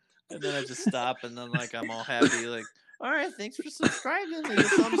And then I just stop, and then like I'm all happy, like, all right, thanks for subscribing. Leave a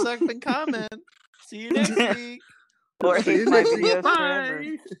thumbs up and comment. See you next week. Or hate my videos forever.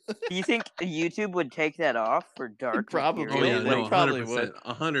 Do you think YouTube would take that off for dark? Probably. Oh yeah, no, probably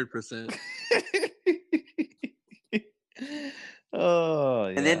 100%. Oh,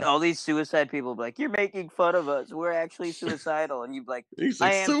 yeah. And then all these suicide people be like, "You're making fun of us. We're actually suicidal." And you're like,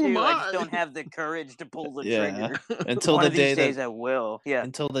 "I am too. I just don't have the courage to pull the trigger." Until One the of day these days I will. Yeah.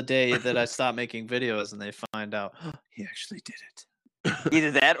 Until the day that I stop making videos and they find out he actually did it.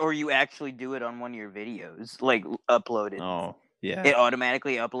 Either that, or you actually do it on one of your videos, like upload it. Oh, yeah. It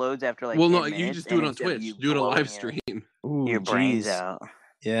automatically uploads after like. Well, 10 no, minutes, you just do it on Twitch. Do it a live stream. Your brains out.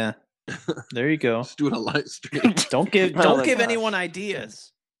 Yeah. There you go. Just do it a live stream. Don't give anyone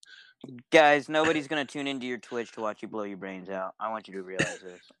ideas. Guys, nobody's gonna tune into your Twitch to watch you blow your brains out. I want you to realize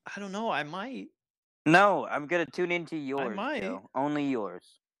this. I don't know. I might. No, I'm gonna tune into yours. I might. Though. Only yours.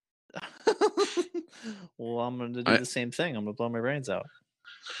 Well, I'm gonna do the same thing. I'm gonna blow my brains out.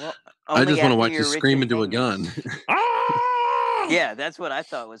 Well, I just want to watch you scream into a gun. Yeah, that's what I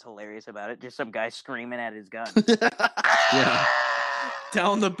thought was hilarious about it. Just some guy screaming at his gun. Yeah.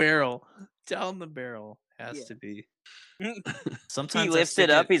 Down the barrel. Has to be. Sometimes he lifts it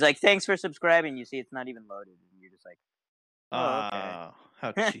up. He's like, "Thanks for subscribing." You see, it's not even loaded, and you're just like, "Oh, okay."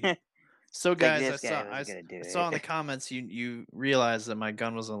 How cheap. So, guys, like I saw in the comments you realized that my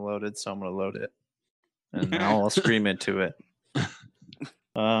gun wasn't loaded, so I'm gonna load it, and now I'll scream into it,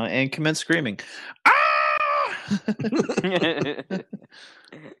 and commence screaming.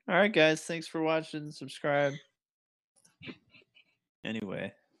 All right, guys, thanks for watching. Subscribe.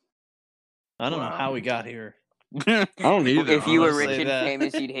 Anyway, I don't know how we got here. I don't need it. If you were rich and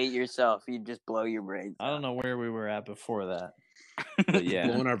famous, you'd hate yourself. You'd just blow your brains out. I don't know where we were at before that. But yeah.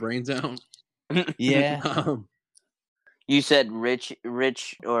 Blowing our brains out. Yeah. You said rich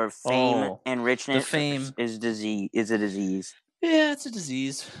or fame and richness. The fame is a disease. Yeah, it's a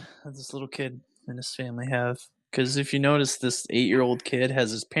disease that this little kid and his family have. Because if you notice, this 8-year-old kid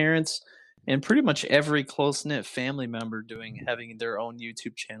has his parents and pretty much every close-knit family member having their own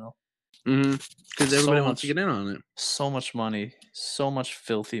YouTube channel. Mm-hmm. Because everybody wants to get in on it. So much money. So much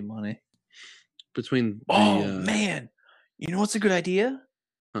filthy money. Between man. You know what's a good idea?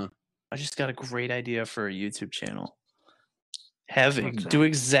 Huh. I just got a great idea for a YouTube channel. Do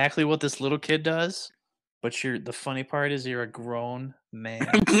exactly what this little kid does, But the funny part is you're a grown man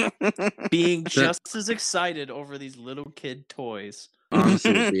being just as excited over these little kid toys.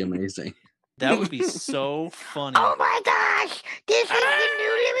 Honestly, it'd be amazing. That would be so funny. Oh my gosh! This is the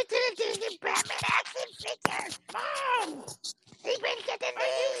new limited edition Batman action figure! Mom! He's been getting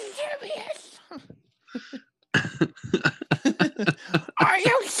serious! Are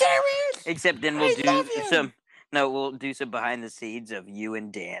you serious? Except then we'll do some behind the scenes of you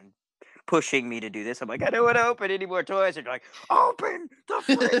and Dan pushing me to do this. I'm like, I don't want to open any more toys. And you're like, open the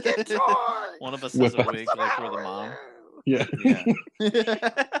freaking toy! One of us has a wig like we're the mom. Yeah.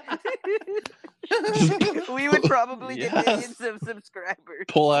 We would probably get millions of subscribers.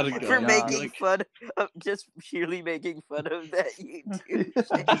 Pull out a gun. For making fun of, just purely making fun of that YouTube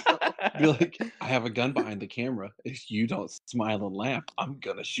channel. Be like, I have a gun behind the camera. If you don't smile and laugh, I'm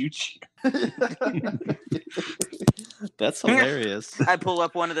gonna shoot you. That's hilarious. I pull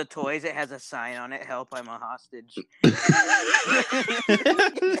up one of the toys. It has a sign on it. Help! I'm a hostage.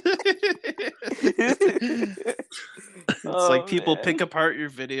 It's like people pick apart your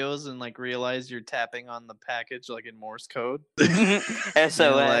videos and like realize you're tapping on the package like in Morse code. SOS.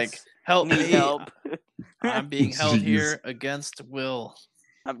 Like, help me! Help! I'm being held here against will.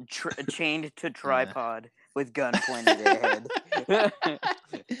 I'm chained to tripod with gun pointed at head.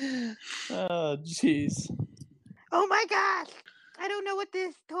 Oh, jeez. Oh my gosh! I don't know what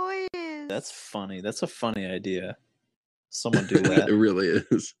this toy is. That's funny. That's a funny idea. Someone do that. It really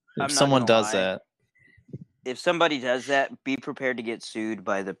is. If someone does that. If somebody does that, be prepared to get sued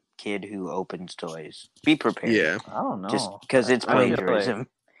by the kid who opens toys. Be prepared. Yeah. I don't know. Just because it's plagiarism.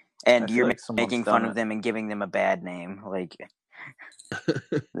 And you're making fun of it. them and giving them a bad name. Like,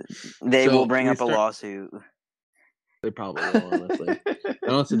 they will bring up a lawsuit. They probably will, honestly.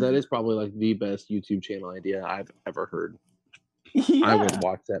 Honestly, that is probably like the best YouTube channel idea I've ever heard. Yeah. I would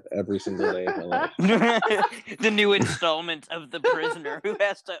watch that every single day of my life. The new installment of The Prisoner who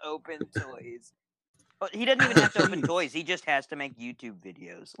has to open toys. But he doesn't even have to open toys. He just has to make YouTube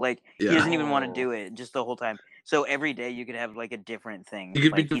videos. Like, he doesn't even want to do it just the whole time. So every day you could have like a different thing.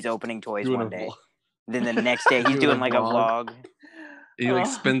 Like he's opening toys one day. Then the next day he's doing like a vlog. He like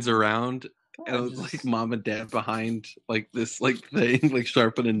spins around and it's like mom and dad behind like this like thing, like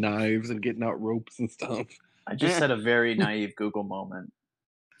sharpening knives and getting out ropes and stuff. I just had a very naive Google moment.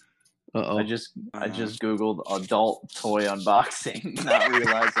 Uh-oh. I just Googled adult toy unboxing, not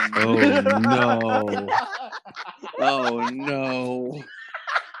realizing. Oh no!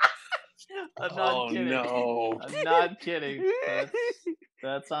 Oh no! I'm not kidding. No! I'm not kidding.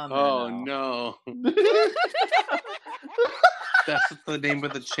 That's on there. Oh now. no! That's what the name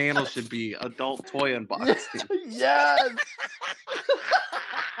of the channel should be: Adult Toy Unboxing. Yes.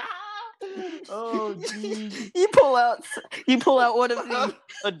 Oh, geez. You pull out one of the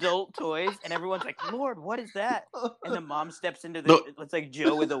adult toys, and everyone's like, "Lord, what is that?" And the mom steps into the. It's like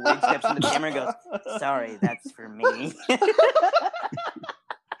Joe with a wig steps in the camera and goes, "Sorry, that's for me."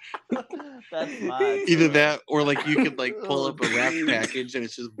 That's mine. Either that, or like you could like pull up a wrap package and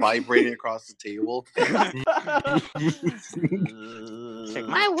it's just vibrating across the table.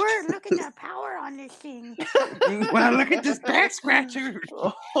 My word! Look at the power on this thing. Wow! Look at this back scratcher.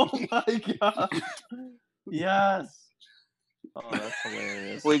 Oh my god! Yes. Oh, that's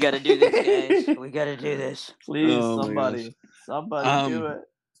hilarious. We got to do this, guys. We got to do this. Please, somebody do it.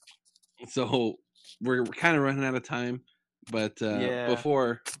 So we're kind of running out of time, but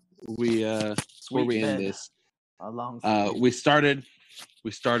before we end this, we started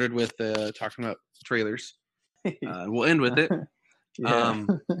with talking about trailers. We'll end with it.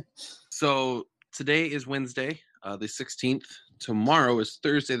 So today is Wednesday, the 16th. Tomorrow is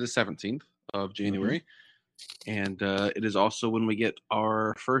Thursday, the 17th of January. And it is also when we get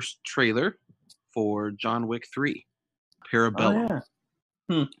our first trailer for John Wick 3, Parabellum.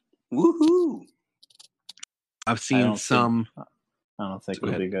 Woohoo! I've seen some. I don't think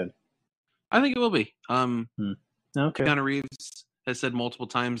it'll be good. I think it will be. Okay. Keanu Reeves has said multiple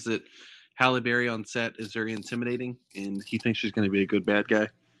times that Halle Berry on set is very intimidating, and he thinks she's going to be a good bad guy.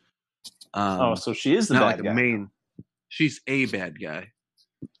 So she is the bad guy. She's a bad guy.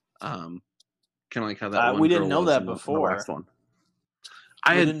 Kind of like how that one we didn't girl know was that in the before. last one.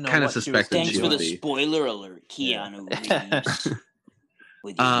 I had kind of suspected Thanks she for would the be. spoiler alert, Keanu Reeves.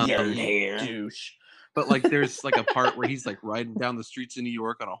 With his yellow hair. Douche. But like, there's like a part where he's like riding down the streets in New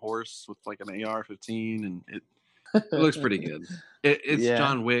York on a horse with like an AR-15, and it looks pretty good. It's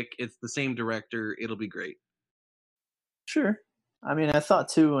John Wick. It's the same director. It'll be great. Sure. I mean, I thought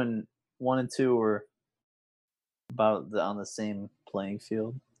 1 and 2 were about on the same playing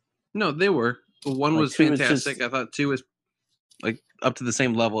field. No, they were. One was fantastic. I thought 2 was like up to the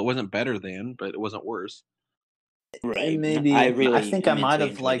same level. It wasn't better than, but it wasn't worse. Right. Maybe I think I might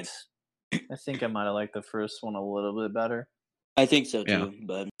have liked the first one a little bit better. I think so too,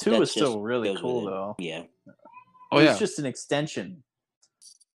 but 2 was still really cool though. Yeah. It was just an extension.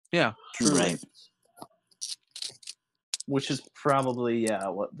 Yeah. Right. Which is probably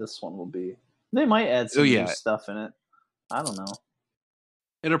what this one will be. They might add some new stuff in it. I don't know.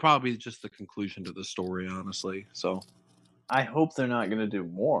 It'll probably be just the conclusion to the story, honestly. So I hope they're not going to do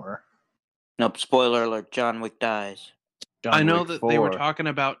more. Nope. Spoiler alert: John Wick dies. I know that they were talking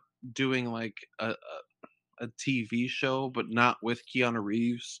about doing like a TV show, but not with Keanu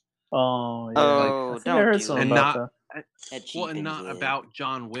Reeves. Oh yeah. Oh, don't do and not about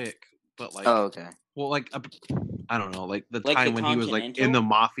John Wick, but like. Oh, okay. Well, like I don't know, like the time when he was like in the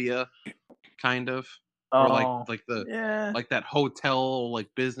mafia, kind of, or like that hotel like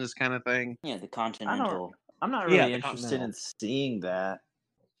business kind of thing. Yeah, the Continental. I'm not really interested in seeing that.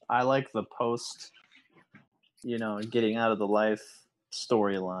 I like the post, getting out of the life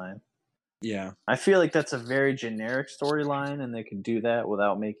storyline. Yeah, I feel like that's a very generic storyline, and they can do that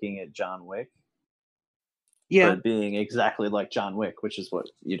without making it John Wick. Yeah, but being exactly like John Wick, which is what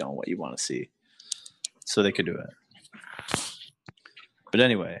you want to see. So they could do it. But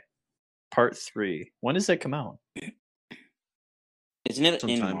anyway, part 3. When does that come out? Isn't it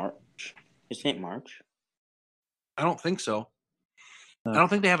in March? Isn't it March? I don't think so. I don't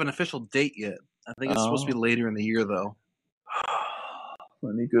think they have an official date yet. I think it's supposed to be later in the year, though.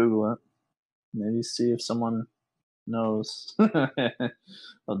 Let me Google it. Maybe see if someone knows.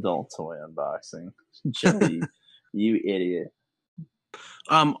 Adult toy unboxing. Jelly, you idiot.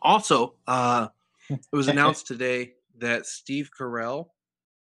 Also, it was announced today that Steve Carell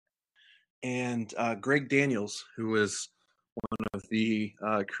and Greg Daniels, who is one of the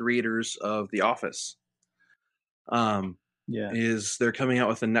creators of The Office, they're coming out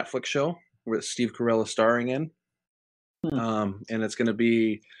with a Netflix show where Steve Carell is starring in, and it's going to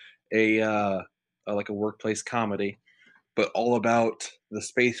be a workplace comedy, but all about the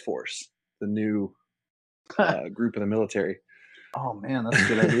Space Force, the new group in the military. Oh man, that's a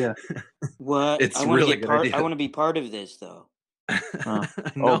good idea. What? It's really good idea. I want to be part of this, though. No.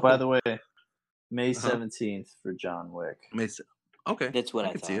 Oh, by the way, May 17th for John Wick. Okay, that's what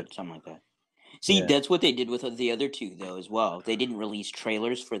I thought. Something like that. See, that's what they did with the other 2, though, as well. They didn't release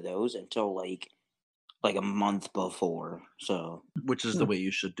trailers for those until like a month before. So, which is the way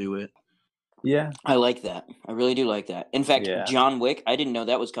you should do it. Yeah, I like that. I really do like that. In fact, John Wick, I didn't know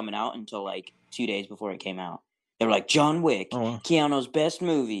that was coming out until like 2 days before it came out. They were like, John Wick, Keanu's best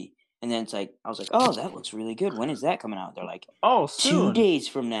movie. And then I was like, oh, that looks really good. When is that coming out? They're like, oh, soon. 2 days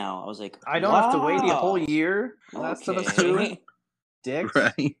from now. I was like, I don't have to wait a whole year. That's soon. Dicks.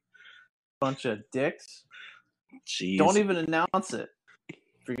 Right. Bunch of dicks. Jeez. Don't even announce it.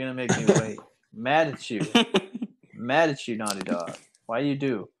 If you're going to make me wait. Mad at you. Mad at you, Naughty Dog. Why you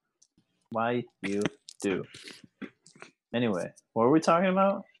do? Anyway, what were we talking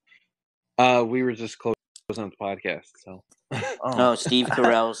about? We were just closing on the podcast, so. No, Steve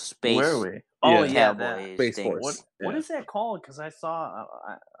Carell's Space. Where are we? Oh yeah, that Space Force. What is that called? Because I saw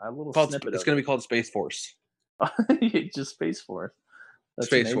a little snippet. It's going to be called Space Force. Just Space Force. That's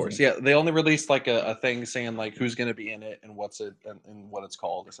Space amazing. Force. Yeah, they only released like a thing saying like who's going to be in it and what it's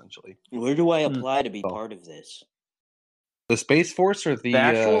called essentially. Where do I apply to be part of this? The Space Force or the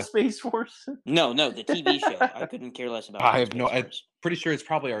actual Space Force? No, the TV show. I couldn't care less about. I have no. I'm pretty sure it's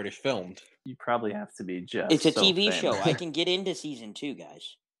probably already filmed. You probably have to be just. It's a TV show. I can get into season 2,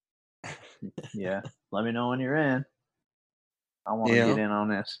 guys. Yeah, let me know when you're in. I want to get in on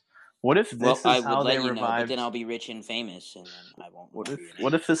this. What if this is how they revive? But then I'll be rich and famous, and then I won't.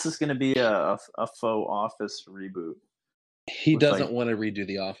 What if this is going to be a faux Office reboot? He doesn't want to redo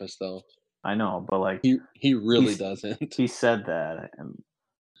The Office, though. I know, but like he really doesn't. He said that,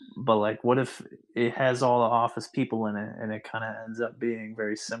 but like, what if it has all the Office people in it, and it kind of ends up being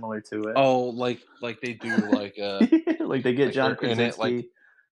very similar to it? Oh, like they do, like like they get John Krasinski.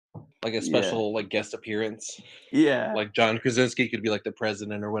 Like a special like guest appearance. Yeah. Like John Krasinski could be like the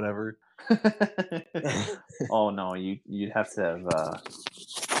president or whatever. Oh no, you'd have to have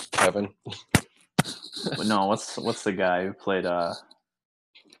Kevin. No, what's the guy who played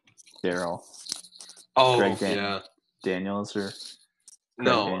Daryl? Oh, Greg Daniels or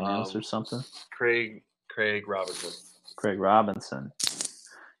Daniels or something. Craig Robinson. Craig Robinson.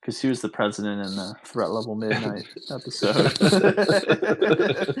 Because he was the president in the Threat Level Midnight episode.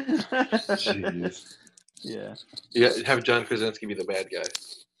 Jeez. Yeah. Yeah, have John Krasinski be the bad guy.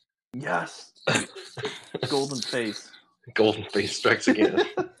 Yes. Golden Face. Golden Face strikes again.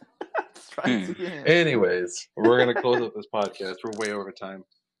 Anyways, we're gonna close up this podcast. We're way over time.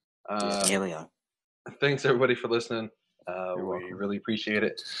 Here we are. Thanks everybody for listening. We really appreciate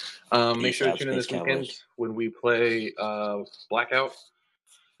it. Make sure to tune in this weekend when we play Blackout.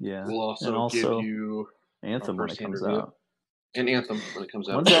 Yeah. We'll also give you Anthem when it comes out. And Anthem when it comes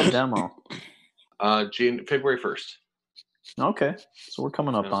out. When's that demo? February 1st. Okay, so we're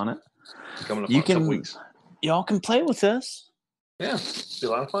coming up on it. Coming up on a couple weeks. Y'all can play with us. Yeah, be a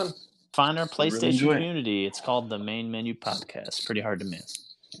lot of fun. Find our PlayStation community. It's called the Main Menu Podcast. Pretty hard to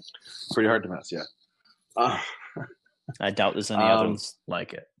miss. Pretty hard to miss, yeah. I doubt there's any others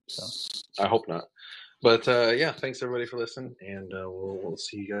like it. So I hope not. But yeah, thanks everybody for listening, and we'll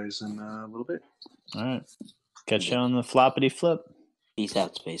see you guys in a little bit. All right. Catch you on the floppity flip. Peace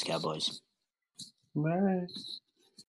out, Space Cowboys. Bye.